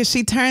wild because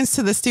she turns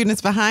to the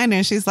students behind her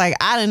and she's like,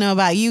 I don't know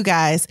about you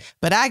guys,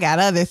 but I got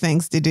other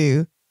things to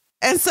do.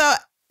 And so,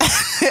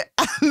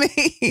 I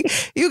mean,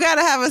 you got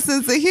to have a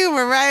sense of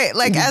humor, right?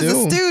 Like as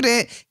a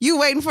student, you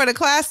waiting for the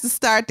class to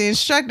start, the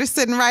instructor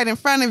sitting right in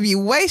front of you,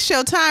 waste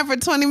your time for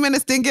 20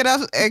 minutes, then get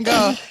up and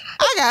go,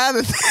 I got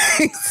other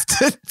things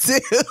to do.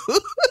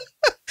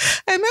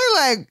 And they're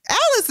like,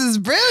 Alice is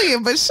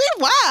brilliant, but she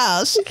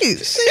wild. She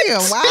a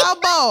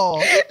wild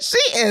boy. She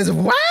is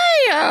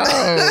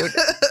wild.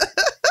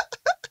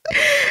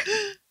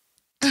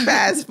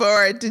 Fast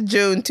forward to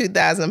June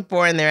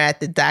 2004, and they're at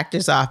the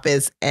doctor's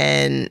office,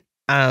 and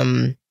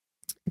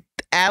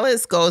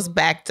Alice goes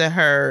back to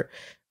her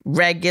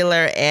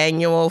regular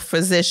annual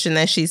physician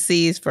that she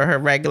sees for her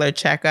regular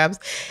checkups,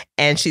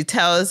 and she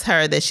tells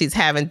her that she's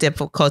having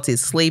difficulty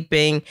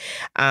sleeping.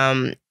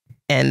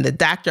 And the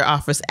doctor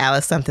offers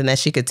Alice something that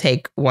she could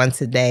take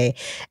once a day,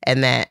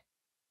 and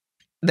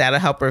that'll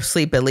help her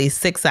sleep at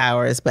least 6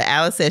 hours. But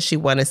Alice says she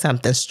wanted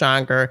something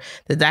stronger.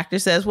 The doctor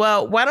says,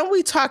 well, why don't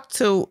we talk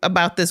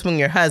about this when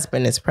your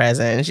husband is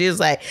present? And she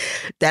was like,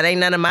 that ain't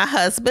none of my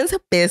husband's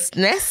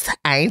business.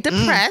 I ain't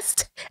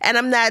depressed and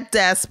I'm not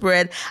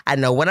desperate. I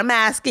know what I'm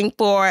asking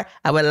for.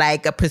 I would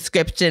like a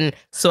prescription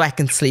so I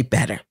can sleep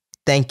better.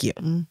 Thank you.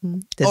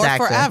 The or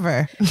doctor,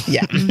 forever.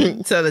 Yeah.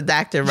 So the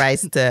doctor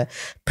writes the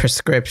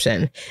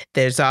prescription.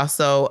 There's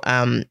also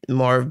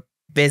more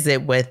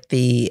visit with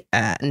the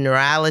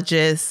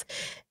neurologist.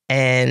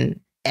 And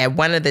at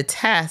one of the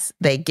tests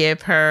they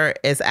give her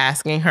is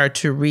asking her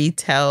to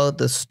retell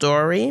the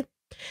story,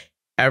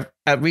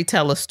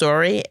 retell a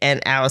story.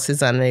 And Alice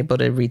is unable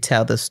to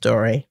retell the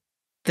story.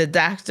 The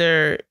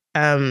doctor,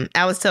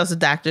 Alice tells the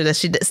doctor that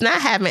she's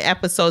not having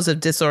episodes of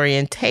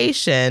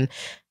disorientation,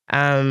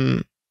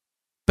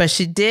 but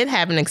she did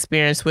have an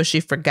experience where she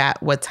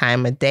forgot what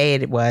time of day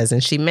it was.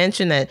 And she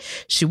mentioned that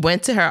she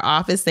went to her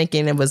office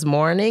thinking it was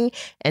morning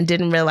and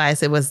didn't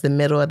realize it was the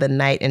middle of the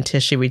night until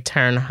she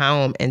returned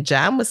home. And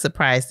John was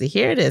surprised to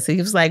hear this. He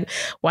was like,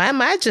 why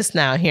am I just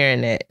now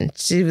hearing it? And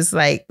she was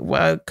like,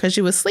 well, because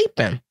you was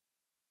sleeping.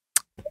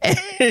 And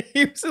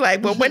he was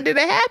like, well, when did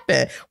it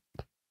happen?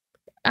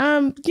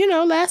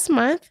 Last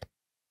month.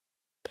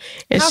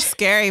 How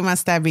scary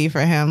must that be for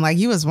him? Like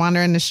you was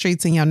wandering the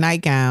streets in your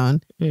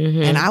nightgown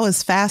and I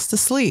was fast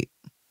asleep.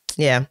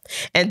 Yeah.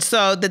 And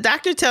so the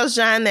doctor tells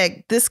John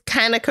that this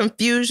kind of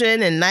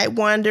confusion and night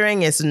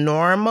wandering is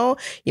normal.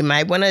 You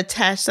might want to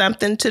attach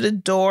something to the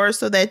door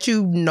so that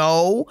you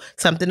know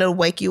something will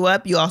wake you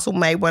up. You also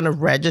might want to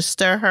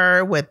register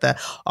her with the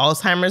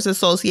Alzheimer's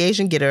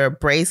Association, get her a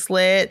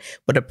bracelet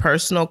with a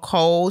personal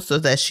code so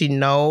that she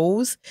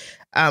knows,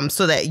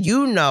 so that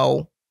you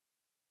know,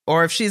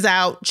 or if she's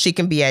out, she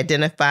can be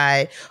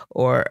identified,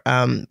 or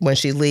when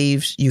she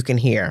leaves, you can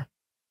hear.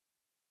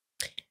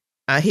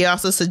 He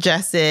also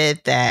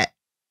suggested that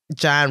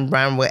John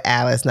run with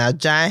Alice. Now,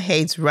 John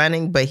hates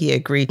running, but he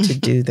agreed to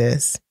do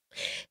this.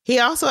 He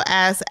also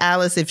asked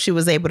Alice if she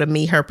was able to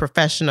meet her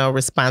professional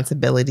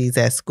responsibilities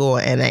at school,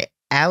 and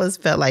Alice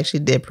felt like she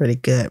did pretty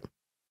good.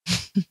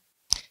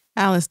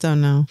 Alice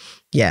don't know.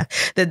 Yeah.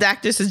 The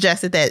doctor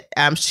suggested that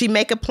she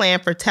make a plan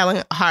for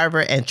telling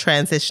Harvard and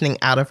transitioning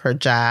out of her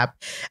job.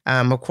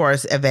 Of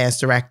course, advance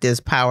directives,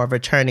 power of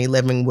attorney,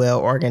 living will,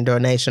 organ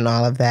donation,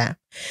 all of that.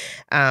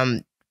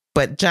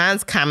 But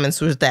John's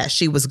comments was that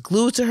she was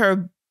glued to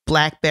her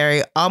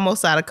BlackBerry,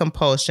 almost out of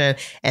compulsion,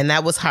 and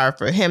that was hard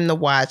for him to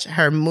watch.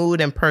 Her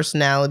mood and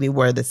personality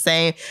were the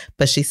same,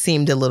 but she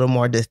seemed a little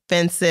more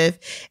defensive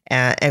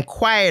and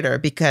quieter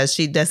because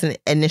she doesn't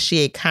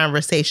initiate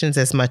conversations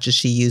as much as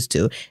she used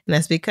to. And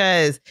that's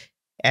because,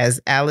 as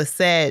Alice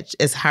said,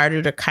 it's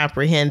harder to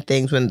comprehend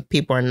things when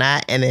people are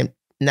not in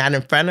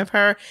front of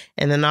her.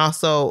 And then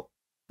also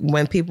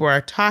when people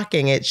are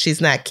talking,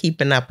 she's not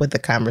keeping up with the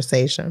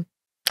conversation.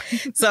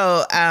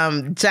 So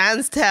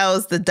John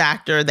tells the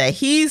doctor that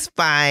he's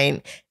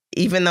fine,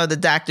 even though the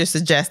doctor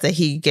suggests that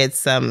he get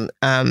some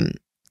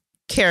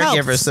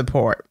caregiver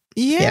support.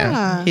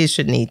 Yeah, he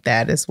should need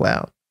that as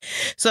well.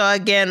 So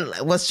again,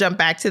 let's jump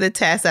back to the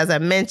test. As I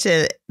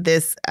mentioned,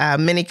 this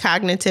mini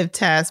cognitive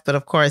test, but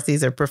of course,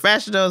 these are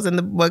professionals in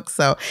the book,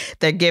 so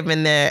they're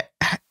giving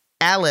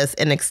Alice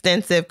an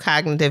extensive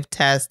cognitive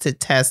test to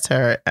test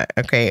her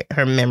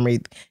memory,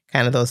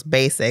 kind of those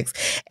basics.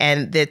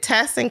 And the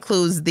test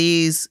includes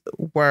these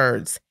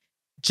words: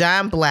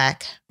 John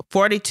Black,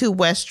 42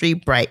 West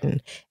Street,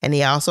 Brighton. And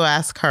he also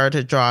asked her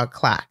to draw a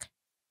clock.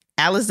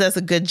 Alice does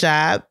a good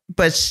job,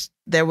 but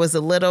there was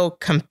a little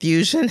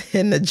confusion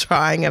in the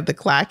drawing of the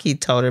clock. He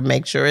told her,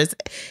 make sure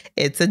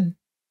it's a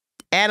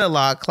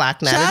analog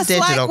clock, not a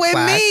digital clock. Just like with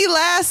me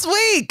last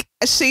week.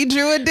 She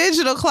drew a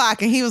digital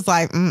clock and he was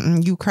like,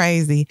 you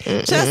crazy.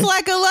 Just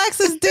like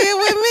Alexis did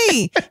with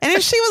me. And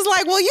then she was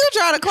like, well, you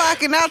draw the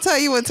clock and I'll tell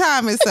you what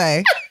time it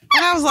say.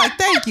 And I was like,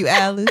 thank you,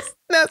 Alice.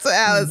 That's what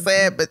Alice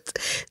said. But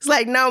it's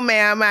like, no,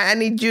 ma'am, I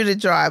need you to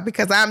draw it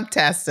because I'm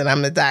testing.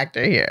 I'm the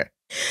doctor here.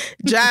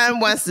 John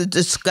wants to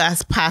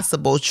discuss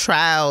possible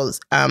trials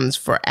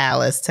for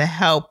Alice to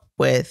help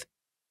with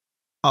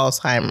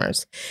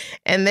Alzheimer's.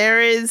 And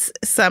there is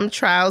some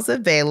trials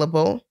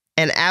available,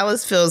 and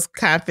Alice feels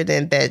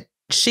confident that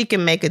she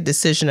can make a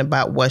decision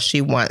about what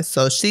she wants.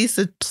 So she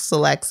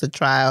selects a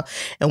trial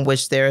in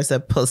which there is a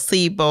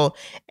placebo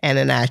and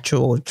an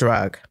actual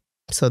drug.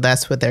 So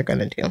that's what they're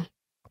going to do.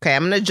 Okay,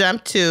 I'm going to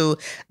jump to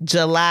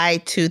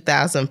July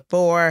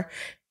 2004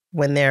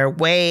 when they're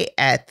away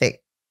at the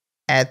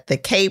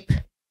Cape.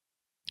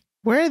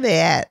 Where are they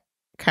at,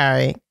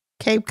 Kari?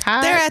 Cape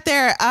Cod? They're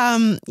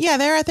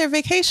at their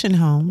vacation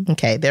home.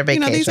 Okay, their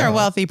vacation these are home.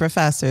 wealthy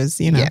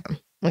professors, Yeah.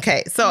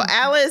 Okay, so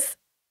Alice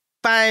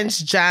finds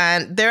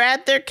John. They're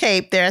at their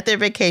Cape. They're at their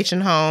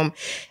vacation home.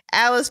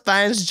 Alice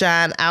finds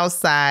John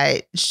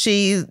outside.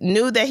 She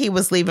knew that he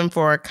was leaving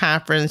for a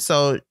conference,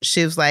 so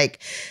she was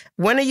like,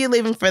 when are you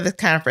leaving for the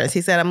conference?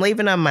 He said, I'm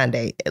leaving on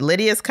Monday.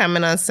 Lydia's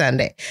coming on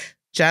Sunday.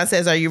 John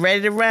says, are you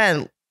ready to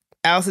run?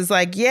 Alice is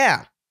like,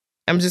 yeah,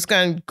 I'm just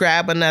going to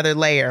grab another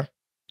layer.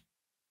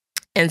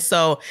 And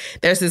so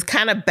there's this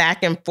kind of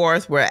back and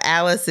forth where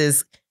Alice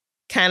is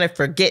kind of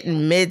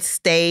forgetting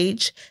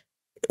mid-stage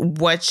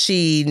what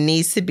she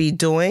needs to be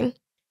doing.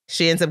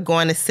 She ends up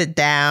going to sit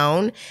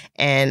down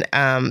and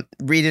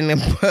reading a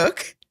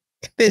book.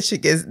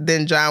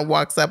 Then John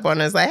walks up on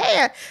her and is like,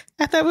 hey,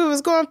 I thought we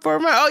was going for a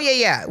run. Oh,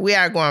 yeah, we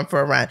are going for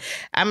a run.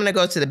 I'm going to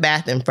go to the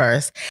bathroom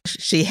first.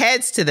 She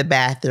heads to the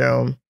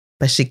bathroom,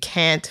 but she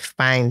can't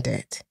find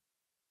it.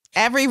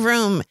 Every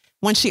room,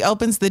 when she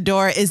opens the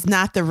door, is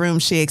not the room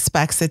she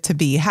expects it to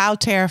be. How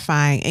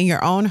terrifying. In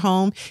your own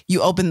home,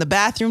 you open the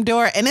bathroom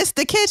door and it's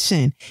the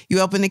kitchen.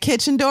 You open the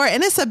kitchen door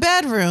and it's a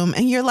bedroom.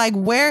 And you're like,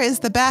 where is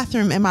the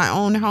bathroom in my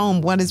own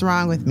home? What is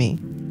wrong with me?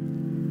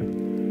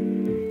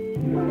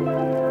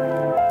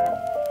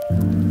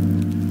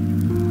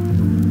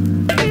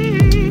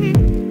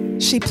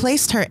 She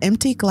placed her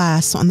empty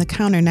glass on the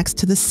counter next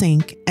to the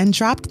sink and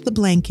dropped the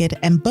blanket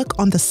and book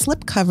on the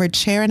slip-covered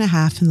chair and a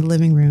half in the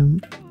living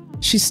room.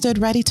 She stood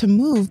ready to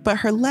move, but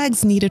her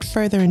legs needed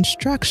further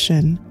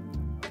instruction.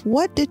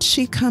 What did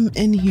she come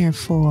in here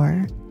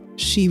for?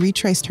 She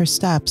retraced her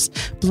steps,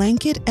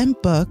 blanket and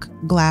book,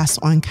 glass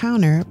on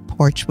counter,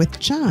 porch with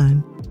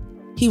John.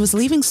 He was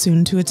leaving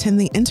soon to attend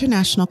the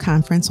international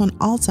conference on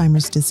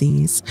Alzheimer's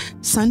disease.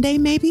 Sunday,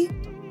 maybe?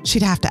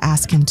 She'd have to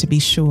ask him to be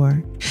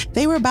sure.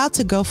 They were about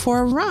to go for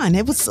a run.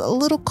 It was a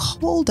little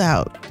cold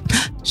out.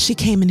 She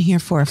came in here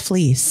for a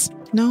fleece.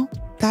 No,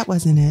 that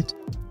wasn't it.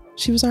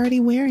 She was already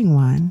wearing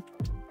one.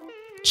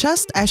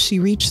 Just as she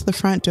reached the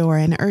front door,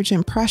 an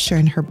urgent pressure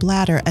in her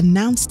bladder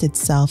announced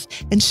itself,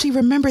 and she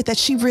remembered that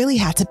she really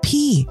had to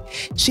pee.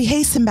 She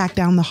hastened back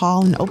down the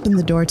hall and opened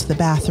the door to the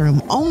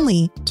bathroom,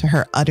 only, to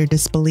her utter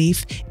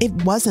disbelief, it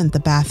wasn't the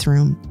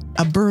bathroom.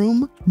 A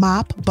broom,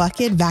 mop,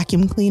 bucket,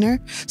 vacuum cleaner,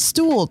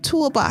 stool,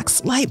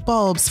 toolbox, light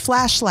bulbs,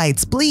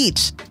 flashlights,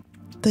 bleach.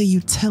 The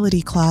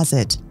utility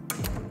closet.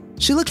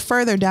 She looked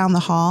further down the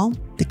hall,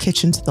 the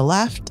kitchen to the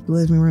left, the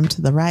living room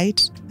to the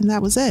right, and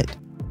that was it.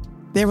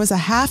 There was a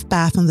half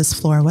bath on this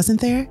floor,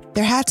 wasn't there?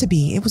 There had to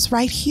be. It was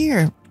right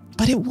here,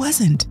 but it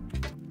wasn't.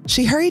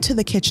 She hurried to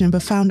the kitchen,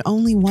 but found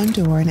only one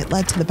door, and it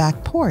led to the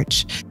back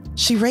porch.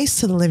 She raced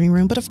to the living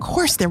room, but of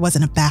course there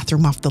wasn't a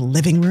bathroom off the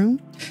living room.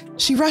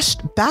 She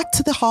rushed back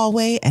to the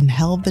hallway and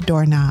held the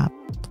doorknob.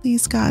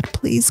 Please, God,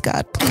 please,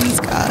 God, please,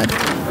 God.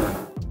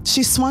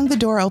 She swung the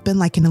door open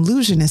like an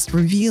illusionist,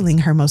 revealing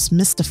her most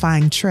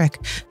mystifying trick,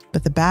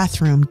 but the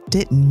bathroom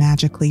didn't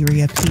magically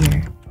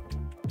reappear.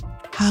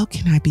 How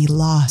can I be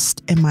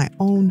lost in my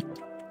own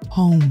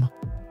home?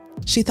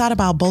 She thought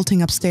about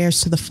bolting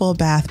upstairs to the full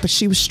bath, but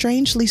she was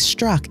strangely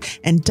struck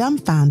and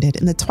dumbfounded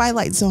in the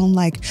Twilight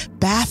Zone-like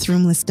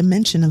bathroomless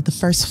dimension of the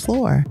first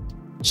floor.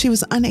 She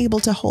was unable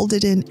to hold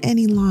it in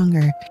any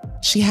longer.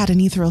 She had an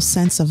ethereal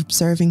sense of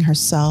observing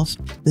herself,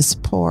 this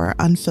poor,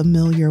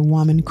 unfamiliar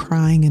woman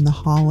crying in the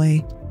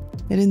hallway.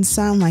 It didn't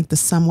sound like the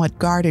somewhat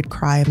guarded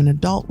cry of an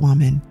adult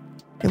woman.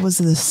 It was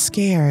the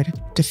scared,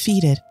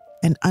 defeated,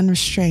 and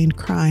unrestrained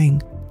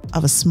crying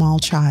of a small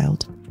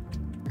child.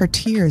 Her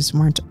tears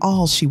weren't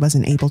all she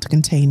wasn't able to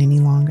contain any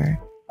longer.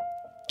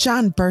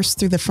 John burst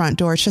through the front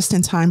door just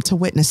in time to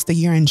witness the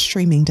urine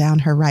streaming down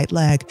her right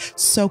leg,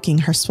 soaking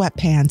her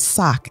sweatpants,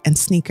 sock, and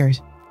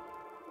sneakers.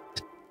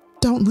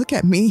 Don't look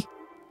at me.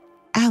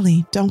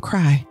 Allie, don't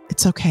cry.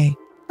 It's okay.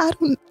 I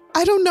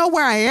don't know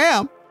where I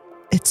am.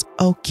 It's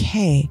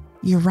okay.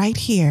 You're right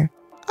here.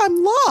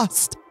 I'm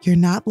lost. You're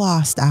not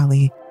lost,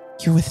 Allie.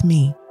 You're with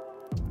me.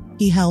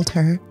 He held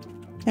her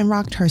and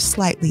rocked her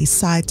slightly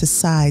side to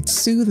side,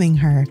 soothing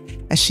her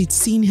as she'd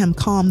seen him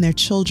calm their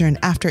children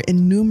after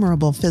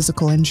innumerable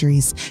physical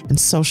injuries and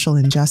social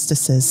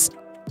injustices.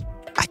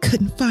 I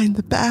couldn't find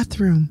the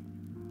bathroom.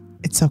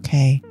 It's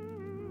okay.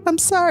 I'm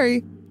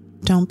sorry.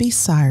 Don't be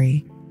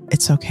sorry.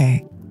 It's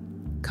okay.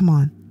 Come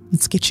on,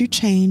 let's get you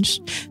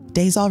changed. The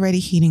day's already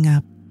heating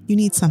up. You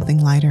need something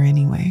lighter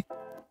anyway.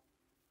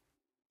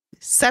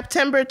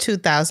 September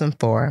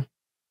 2004.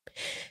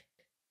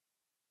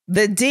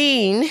 The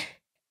dean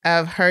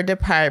of her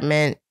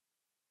department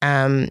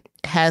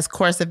has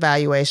course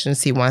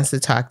evaluations. He wants to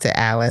talk to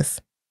Alice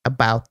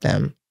about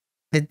them.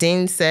 The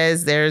dean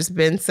says there's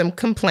been some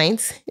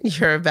complaints.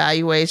 Your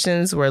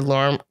evaluations were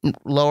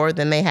lower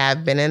than they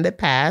have been in the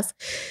past.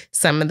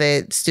 Some of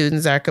the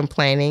students are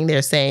complaining.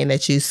 They're saying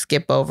that you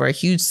skip over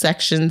huge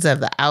sections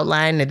of the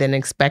outline and then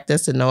expect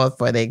us to know it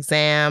for the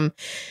exam.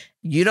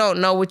 You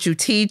don't know what you're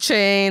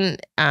teaching.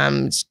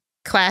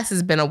 Class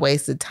has been a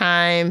waste of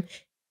time.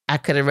 I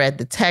could have read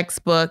the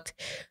textbook.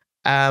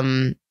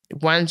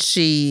 Once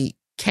she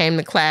came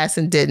to class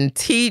and didn't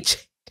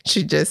teach,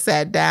 she just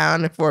sat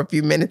down for a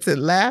few minutes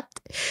and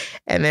left.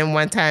 And then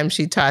one time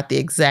she taught the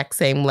exact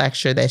same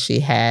lecture that she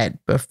had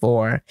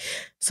before.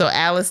 So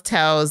Alice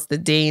tells the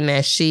dean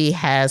that she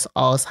has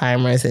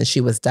Alzheimer's and she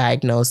was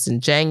diagnosed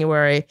in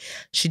January.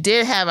 She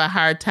did have a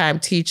hard time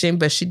teaching,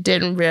 but she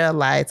didn't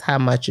realize how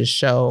much it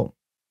showed.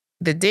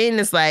 The dean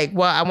is like,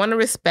 well, I want to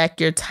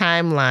respect your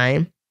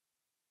timeline.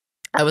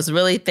 I was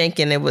really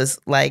thinking it was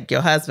like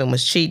your husband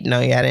was cheating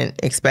on you. I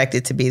didn't expect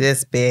it to be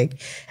this big.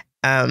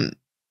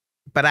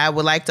 But I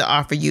would like to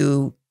offer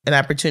you an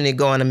opportunity to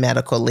go on a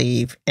medical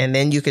leave, and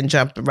then you can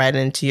jump right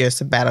into your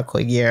sabbatical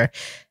year.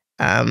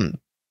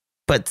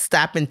 But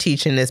stopping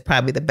teaching is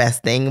probably the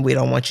best thing. We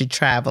don't want you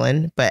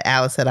traveling. But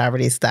Alice had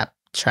already stopped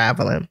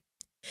traveling.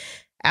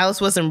 Alice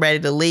wasn't ready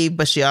to leave,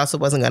 but she also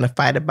wasn't going to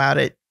fight about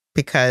it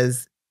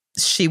because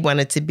she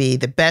wanted to be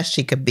the best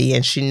she could be,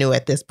 and she knew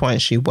at this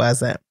point she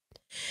wasn't.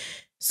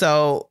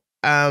 So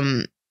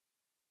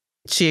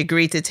she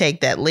agreed to take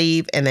that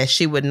leave and that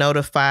she would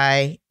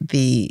notify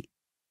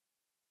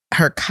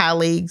her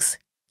colleagues.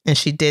 And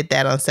she did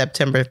that on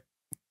September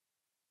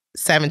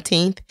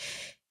 17th,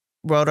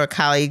 wrote her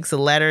colleagues a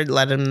letter,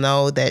 let them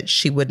know that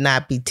she would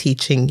not be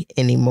teaching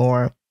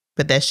anymore,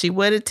 but that she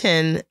would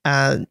attend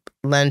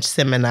lunch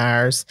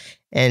seminars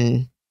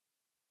and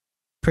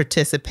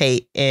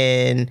participate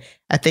in,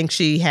 I think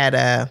she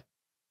had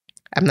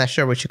I'm not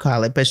sure what you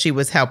call it, but she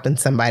was helping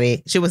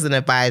somebody. She was an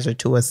advisor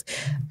to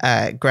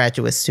a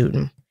graduate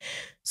student.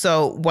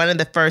 So one of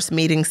the first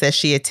meetings that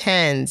she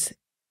attends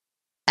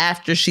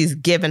after she's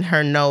given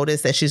her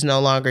notice that she's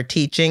no longer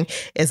teaching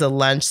is a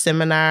lunch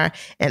seminar,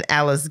 and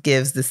Alice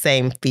gives the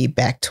same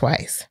feedback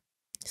twice.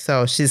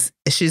 So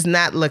she's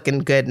not looking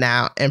good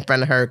now in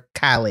front of her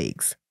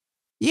colleagues.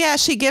 Yeah,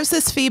 she gives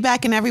this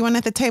feedback and everyone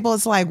at the table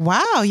is like,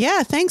 wow,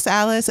 yeah, thanks,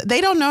 Alice.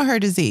 They don't know her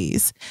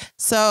disease.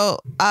 So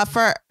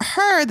for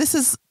her, this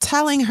is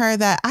telling her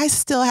that I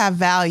still have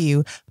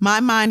value. My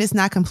mind is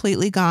not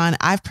completely gone.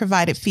 I've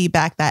provided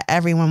feedback that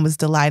everyone was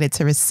delighted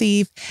to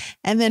receive.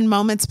 And then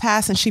moments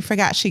pass and she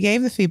forgot she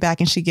gave the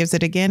feedback and she gives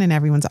it again and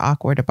everyone's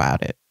awkward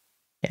about it.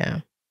 Yeah.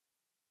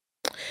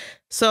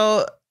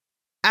 So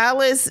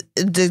Alice's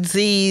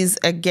disease,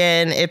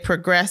 again, it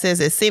progresses.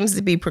 It seems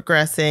to be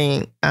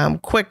progressing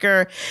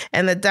quicker.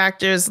 And the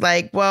doctor's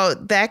like, well,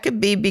 that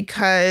could be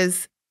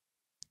because,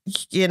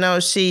 you know,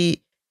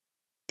 she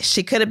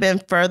could have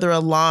been further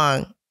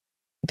along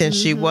than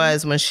she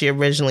was when she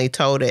originally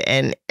told it.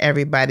 And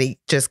everybody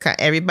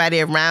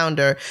around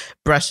her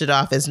brushed it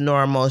off as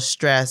normal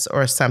stress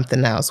or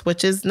something else,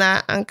 which is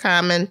not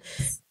uncommon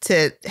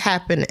to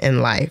happen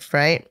in life,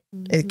 right?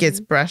 It gets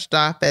brushed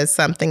off as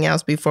something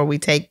else before we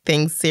take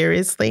things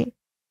seriously.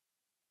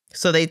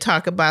 So they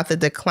talk about the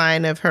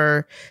decline of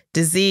her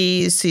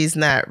disease. She's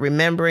not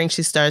remembering.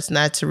 She starts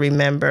not to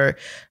remember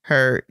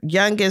her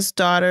youngest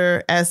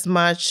daughter as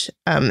much.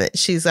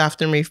 She's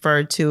often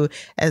referred to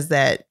as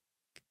that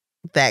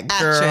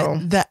girl.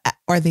 The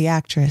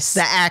actress.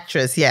 The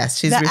actress, yes.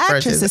 She's referred to. The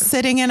actress is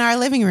sitting in our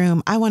living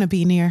room. I want to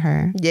be near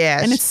her.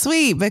 Yeah. And it's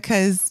sweet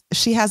because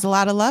she has a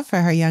lot of love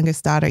for her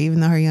youngest daughter, even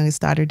though her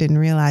youngest daughter didn't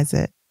realize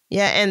it.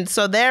 Yeah. And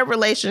so their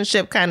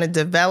relationship kind of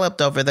developed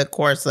over the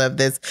course of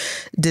this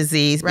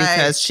disease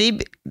because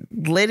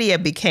Lydia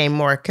became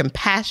more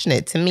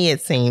compassionate. To me,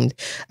 it seemed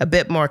a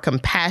bit more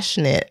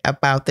compassionate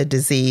about the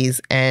disease.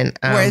 And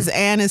whereas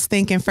Anne is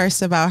thinking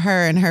first about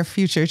her and her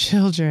future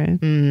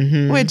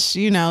children, which,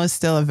 you know, is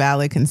still a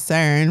valid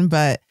concern.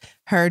 But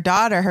her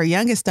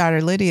youngest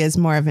daughter, Lydia, is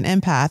more of an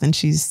empath. And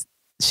she's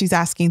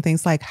asking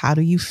things like, how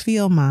do you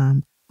feel,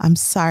 Mom? I'm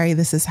sorry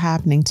this is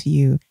happening to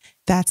you.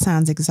 That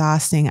sounds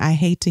exhausting. I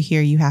hate to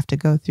hear you have to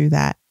go through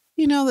that.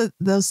 You know,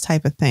 those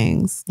type of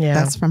things. Yeah.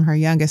 That's from her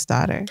youngest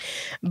daughter.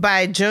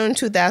 By June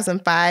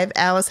 2005,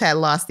 Alice had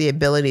lost the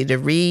ability to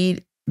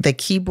read the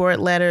keyboard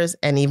letters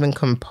and even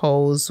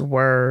compose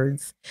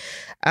words.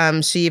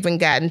 She even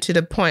gotten to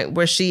the point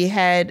where she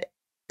had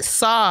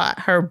saw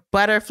her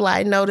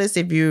butterfly notice.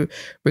 If you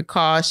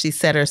recall, she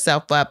set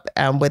herself up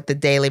with the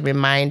daily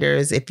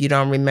reminders. If you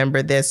don't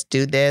remember this,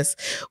 do this.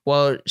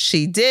 Well,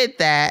 she did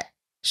that.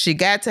 She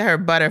got to her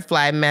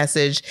butterfly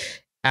message.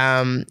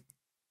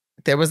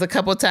 There was a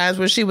couple times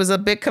where she was a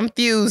bit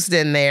confused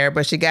in there,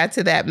 but she got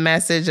to that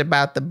message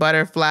about the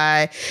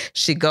butterfly.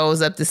 She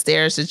goes up the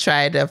stairs to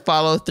try to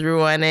follow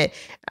through on it.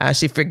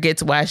 She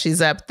forgets why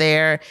she's up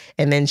there.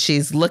 And then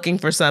she's looking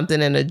for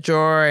something in a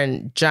drawer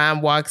and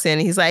John walks in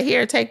and he's like,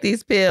 here, take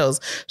these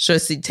pills. So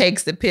she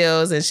takes the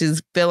pills and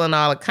she's feeling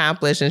all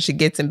accomplished and she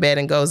gets in bed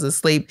and goes to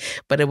sleep.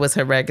 But it was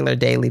her regular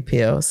daily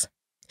pills.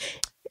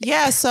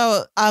 Yeah.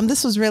 So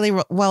this was really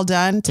well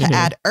done to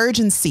add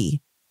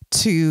urgency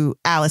to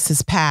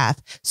Alice's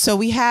path. So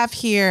we have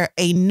here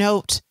a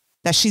note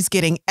that she's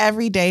getting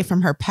every day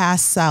from her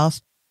past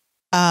self,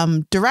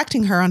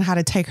 directing her on how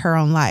to take her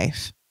own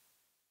life.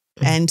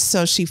 And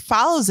so she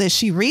follows it,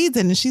 she reads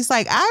it, and she's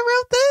like, I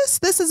wrote this.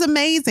 This is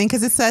amazing.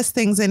 Because it says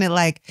things in it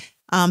like,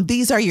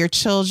 these are your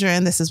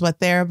children. This is what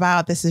they're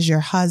about. This is your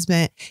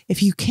husband.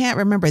 If you can't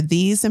remember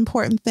these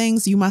important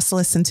things, you must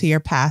listen to your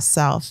past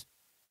self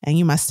and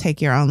you must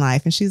take your own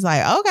life. And she's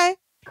like, okay.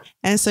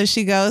 And so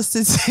she goes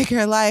to take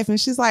her life and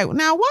she's like,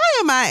 now, why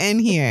am I in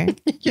here?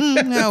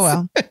 Oh,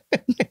 well.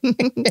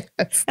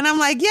 Yes. And I'm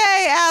like,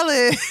 yay,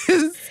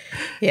 Alice.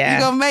 Yeah.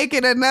 You're going to make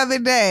it another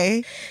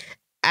day.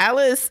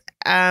 Alice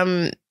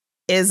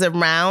is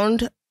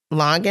around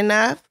long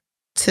enough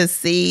to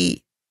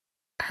see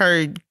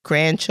her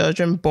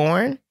grandchildren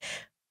born,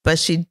 but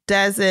she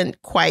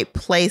doesn't quite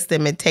place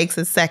them. It takes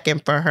a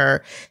second for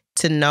her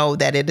to know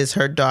that it is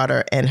her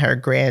daughter and her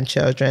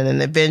grandchildren.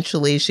 And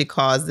eventually she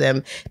calls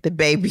them the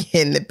baby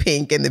in the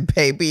pink and the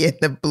baby in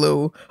the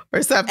blue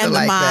or something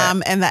like that.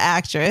 And the mom and the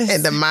actress.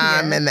 And the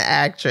mom and the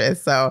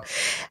actress. So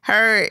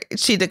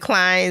she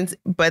declines,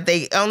 but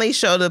they only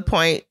show the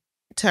point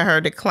to her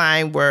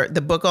decline where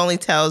the book only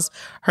tells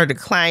her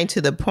decline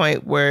to the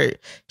point where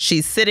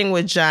she's sitting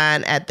with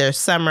John at their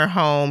summer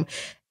home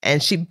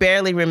and she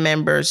barely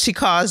remembers. She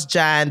calls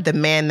John the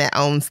man that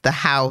owns the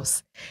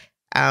house.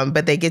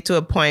 But they get to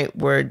a point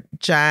where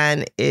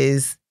John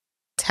is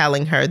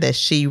telling her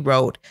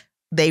that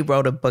they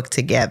wrote a book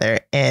together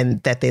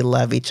and that they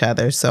love each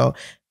other. So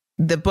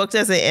the book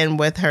doesn't end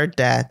with her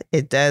death.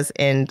 It does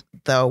end,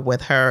 though,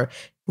 with her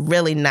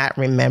really not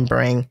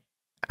remembering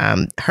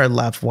her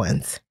loved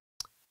ones.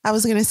 I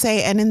was going to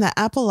say, and in the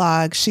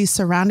epilogue, she's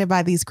surrounded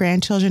by these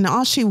grandchildren.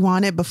 All she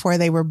wanted before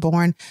they were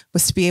born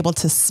was to be able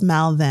to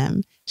smell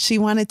them. She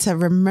wanted to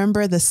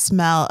remember the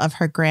smell of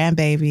her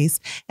grandbabies.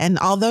 And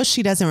although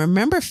she doesn't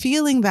remember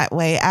feeling that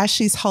way, as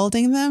she's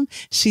holding them,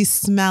 she's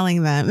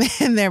smelling them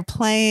and they're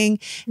playing.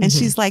 And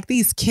she's like,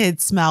 these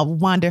kids smell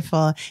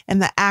wonderful. And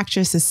the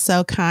actress is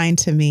so kind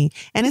to me.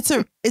 And it's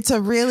it's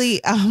a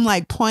really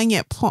like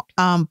poignant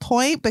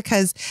point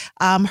because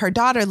her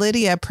daughter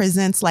Lydia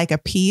presents like a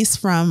piece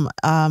from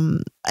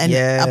a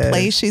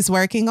play she's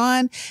working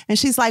on. And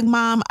she's like,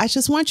 Mom, I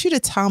just want you to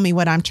tell me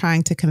what I'm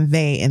trying to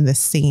convey in this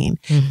scene.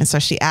 And so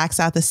she acts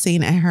out the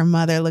scene and her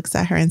mother looks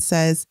at her and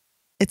says,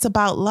 it's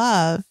about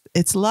love.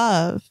 It's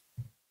love.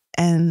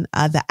 And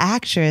the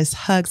actress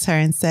hugs her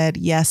and said,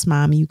 yes,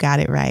 Mom, you got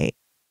it right.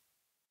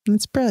 And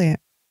it's brilliant.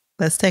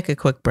 Let's take a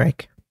quick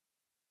break.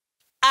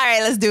 All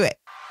right, let's do it.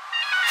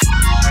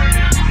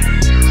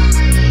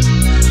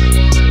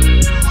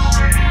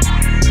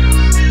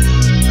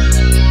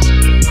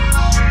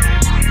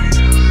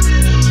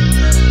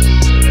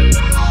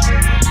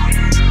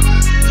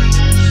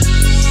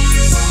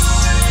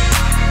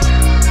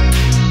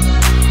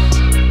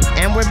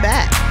 And we're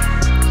back.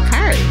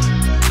 Kari.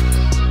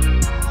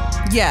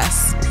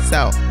 Yes.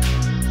 So,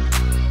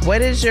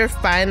 what is your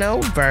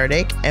final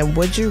verdict and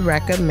would you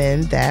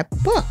recommend that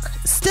book?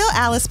 Still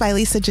Alice by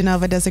Lisa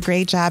Genova does a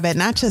great job at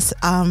not just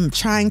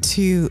trying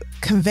to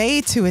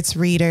convey to its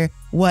reader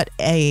what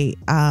a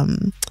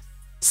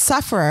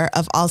sufferer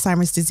of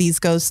Alzheimer's disease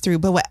goes through,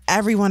 but what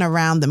everyone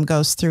around them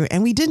goes through.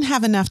 And we didn't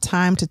have enough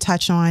time to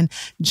touch on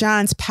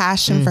John's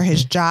passion for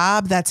his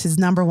job. That's his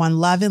number one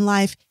love in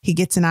life. He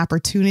gets an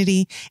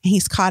opportunity and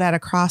he's caught at a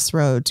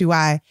crossroad. Do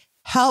I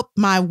help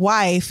my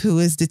wife who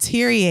is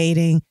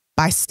deteriorating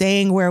by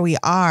staying where we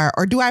are?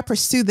 Or do I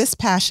pursue this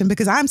passion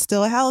because I'm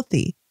still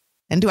healthy?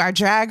 And do I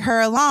drag her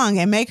along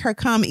and make her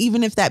come,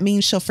 even if that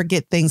means she'll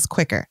forget things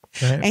quicker?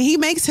 Right. And he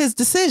makes his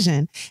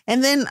decision.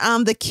 And then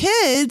the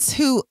kids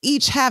who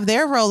each have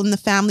their role in the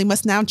family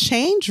must now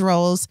change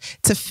roles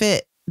to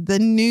fit the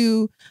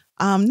new,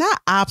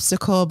 not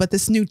obstacle, but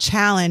this new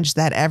challenge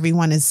that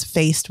everyone is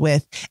faced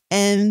with.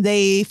 And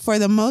they, for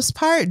the most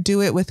part,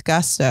 do it with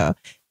gusto.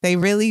 They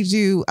really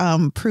do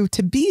prove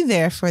to be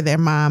there for their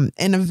mom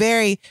in a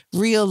very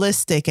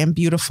realistic and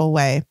beautiful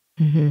way.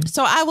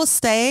 So I will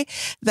say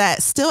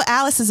that Still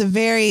Alice is a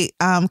very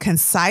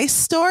concise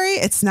story.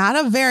 It's not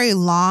a very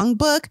long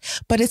book,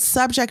 but its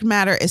subject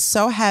matter is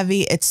so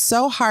heavy. It's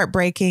so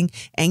heartbreaking.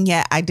 And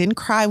yet I didn't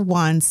cry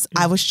once.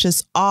 I was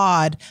just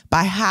awed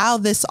by how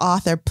this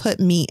author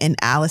put me in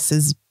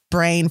Alice's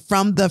brain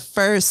from the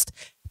first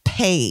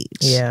page.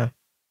 Yeah.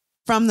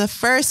 From the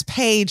first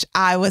page,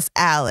 I was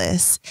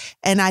Alice,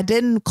 and I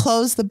didn't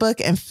close the book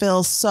and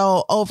feel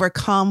so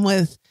overcome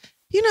with,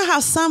 you know how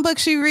some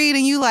books you read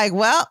and you like,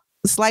 well,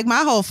 it's like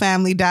my whole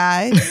family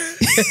died. Why'd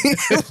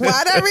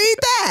I read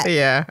that?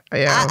 Yeah.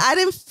 I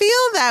didn't feel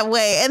that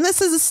way. And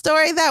this is a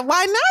story that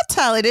why not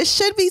tell it? It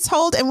should be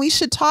told and we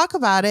should talk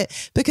about it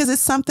because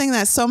it's something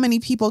that so many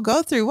people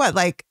go through. What,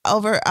 like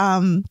over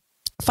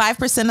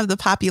 5% of the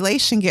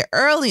population get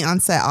early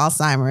onset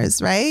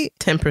Alzheimer's, right?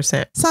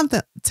 10%.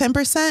 Something,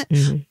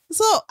 10%.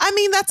 So, I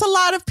mean, that's a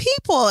lot of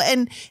people.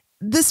 And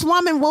this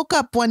woman woke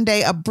up one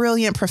day a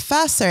brilliant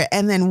professor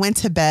and then went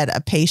to bed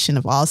a patient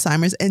of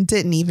Alzheimer's and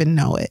didn't even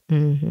know it.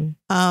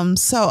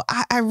 So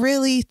I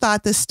really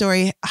thought this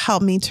story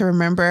helped me to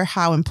remember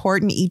how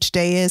important each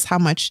day is, how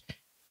much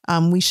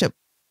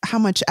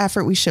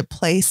effort we should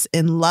place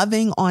in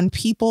loving on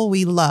people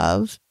we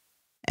love.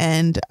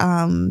 And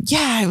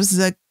it was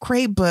a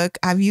great book.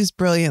 I've used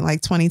brilliant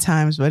like 20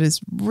 times, but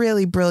it's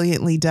really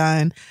brilliantly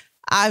done.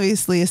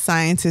 Obviously a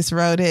scientist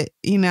wrote it,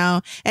 you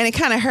know, and it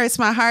kind of hurts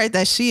my heart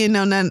that she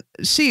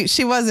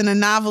wasn't a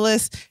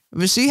novelist,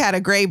 but she had a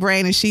great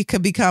brain and she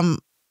could become,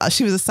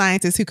 she was a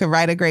scientist who could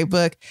write a great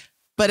book,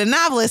 but a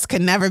novelist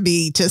could never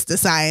be just a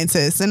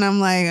scientist. And I'm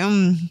like,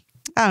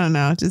 I don't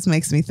know. It just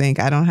makes me think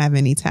I don't have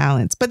any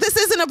talents, but this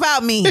isn't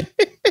about me.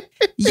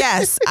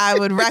 Yes, I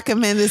would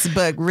recommend this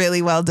book.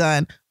 Really well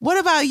done. What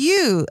about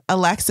you,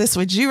 Alexis?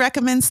 Would you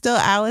recommend Still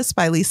Alice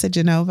by Lisa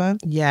Genova?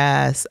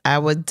 Yes, I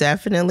would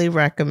definitely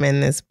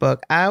recommend this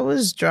book. I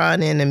was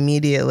drawn in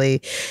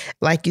immediately.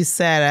 Like you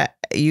said,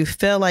 you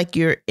feel like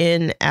you're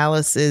in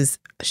Alice's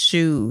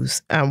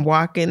shoes,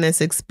 walking this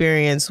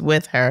experience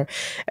with her.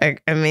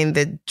 I mean,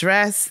 the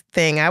dress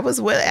thing, I was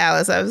with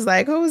Alice. I was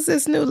like, who is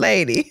this new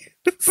lady?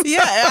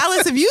 Yeah,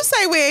 Alice, if you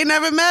say we ain't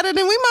never met her,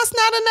 then we must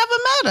not have never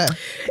met her.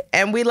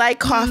 And we like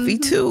coffee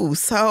too,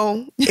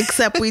 so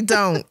except we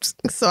don't.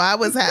 So I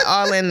was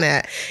all in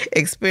that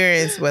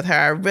experience with her.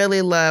 I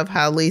really love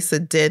how Lisa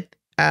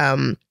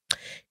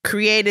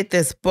created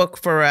this book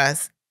for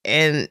us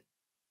and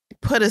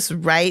put us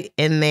right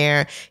in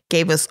there,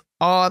 gave us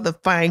all the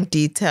fine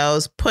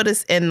details, put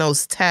us in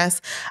those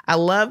tests. I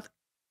love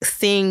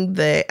seeing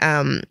the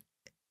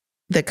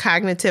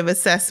cognitive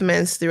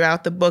assessments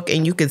throughout the book,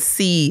 and you could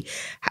see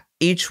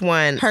each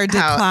one. Her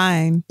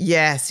decline.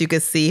 Yes, you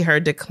could see her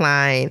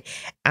decline.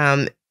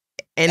 And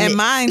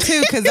mine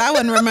too, because I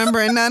wasn't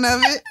remembering none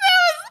of it.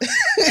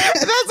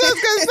 That's what I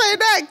was going to say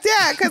next.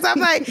 Yeah, because I'm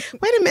like,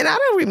 wait a minute, I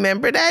don't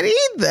remember that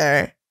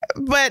either.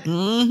 But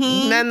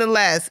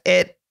nonetheless,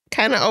 it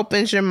kind of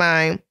opens your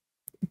mind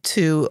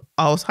to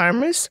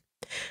Alzheimer's,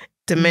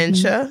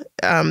 dementia,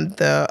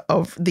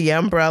 the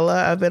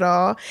umbrella of it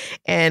all.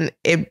 And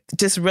it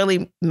just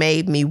really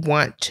made me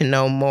want to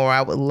know more.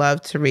 I would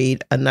love to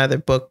read another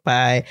book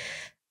by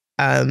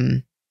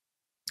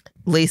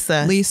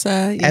Lisa,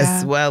 yeah.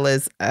 as well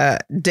as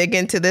dig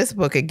into this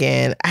book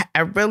again.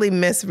 I really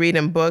miss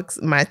reading books.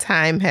 My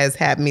time has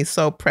had me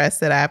so pressed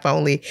that I've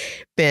only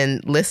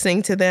been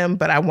listening to them,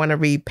 but I want to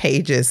read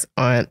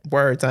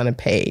words on a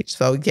page.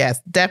 So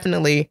yes,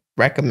 definitely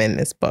recommend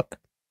this book.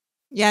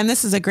 Yeah, and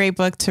this is a great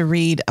book to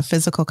read a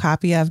physical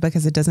copy of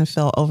because it doesn't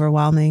feel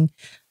overwhelming.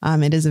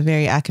 It is a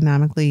very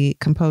economically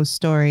composed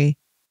story.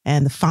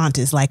 And the font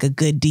is like a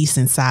good,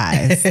 decent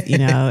size, you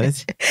know.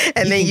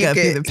 And then you can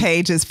go through the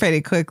pages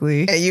pretty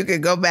quickly. And you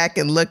could go back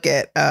and look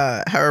at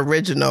her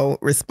original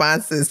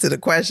responses to the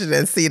question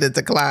and see the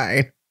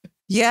decline.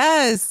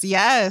 Yes,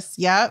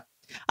 yep.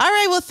 All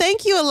right, well,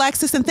 thank you,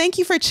 Alexis, and thank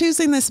you for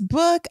choosing this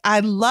book. I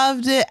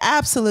loved it,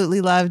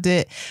 absolutely loved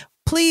it.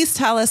 Please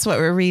tell us what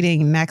we're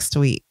reading next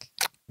week.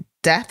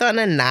 Death on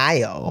the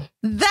Nile.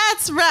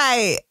 That's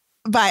right.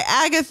 By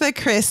Agatha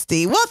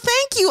Christie. Well,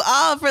 thank you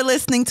all for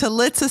listening to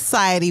Lit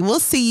Society. We'll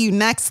see you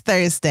next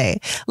Thursday.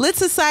 Lit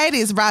Society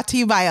is brought to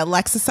you by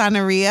Alexis and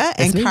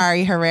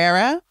Kari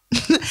Herrera.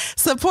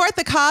 Support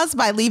the cause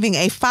by leaving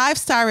a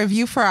 5-star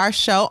review for our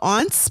show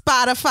on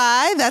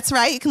Spotify. That's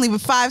right. You can leave a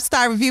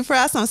 5-star review for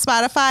us on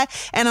Spotify.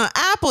 And on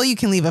Apple, you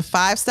can leave a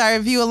 5-star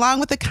review along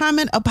with a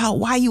comment about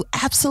why you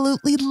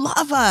absolutely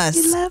love us.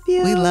 We love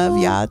you. We love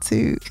y'all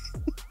too.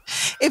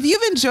 If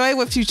you've enjoyed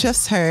what you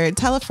just heard,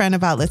 tell a friend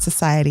about Lit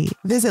Society.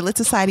 Visit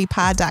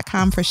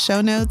litsocietypod.com for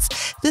show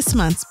notes, this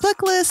month's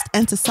book list,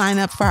 and to sign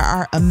up for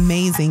our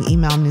amazing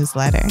email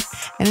newsletter.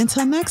 And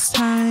until next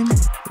time,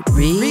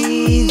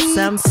 read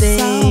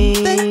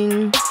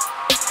something.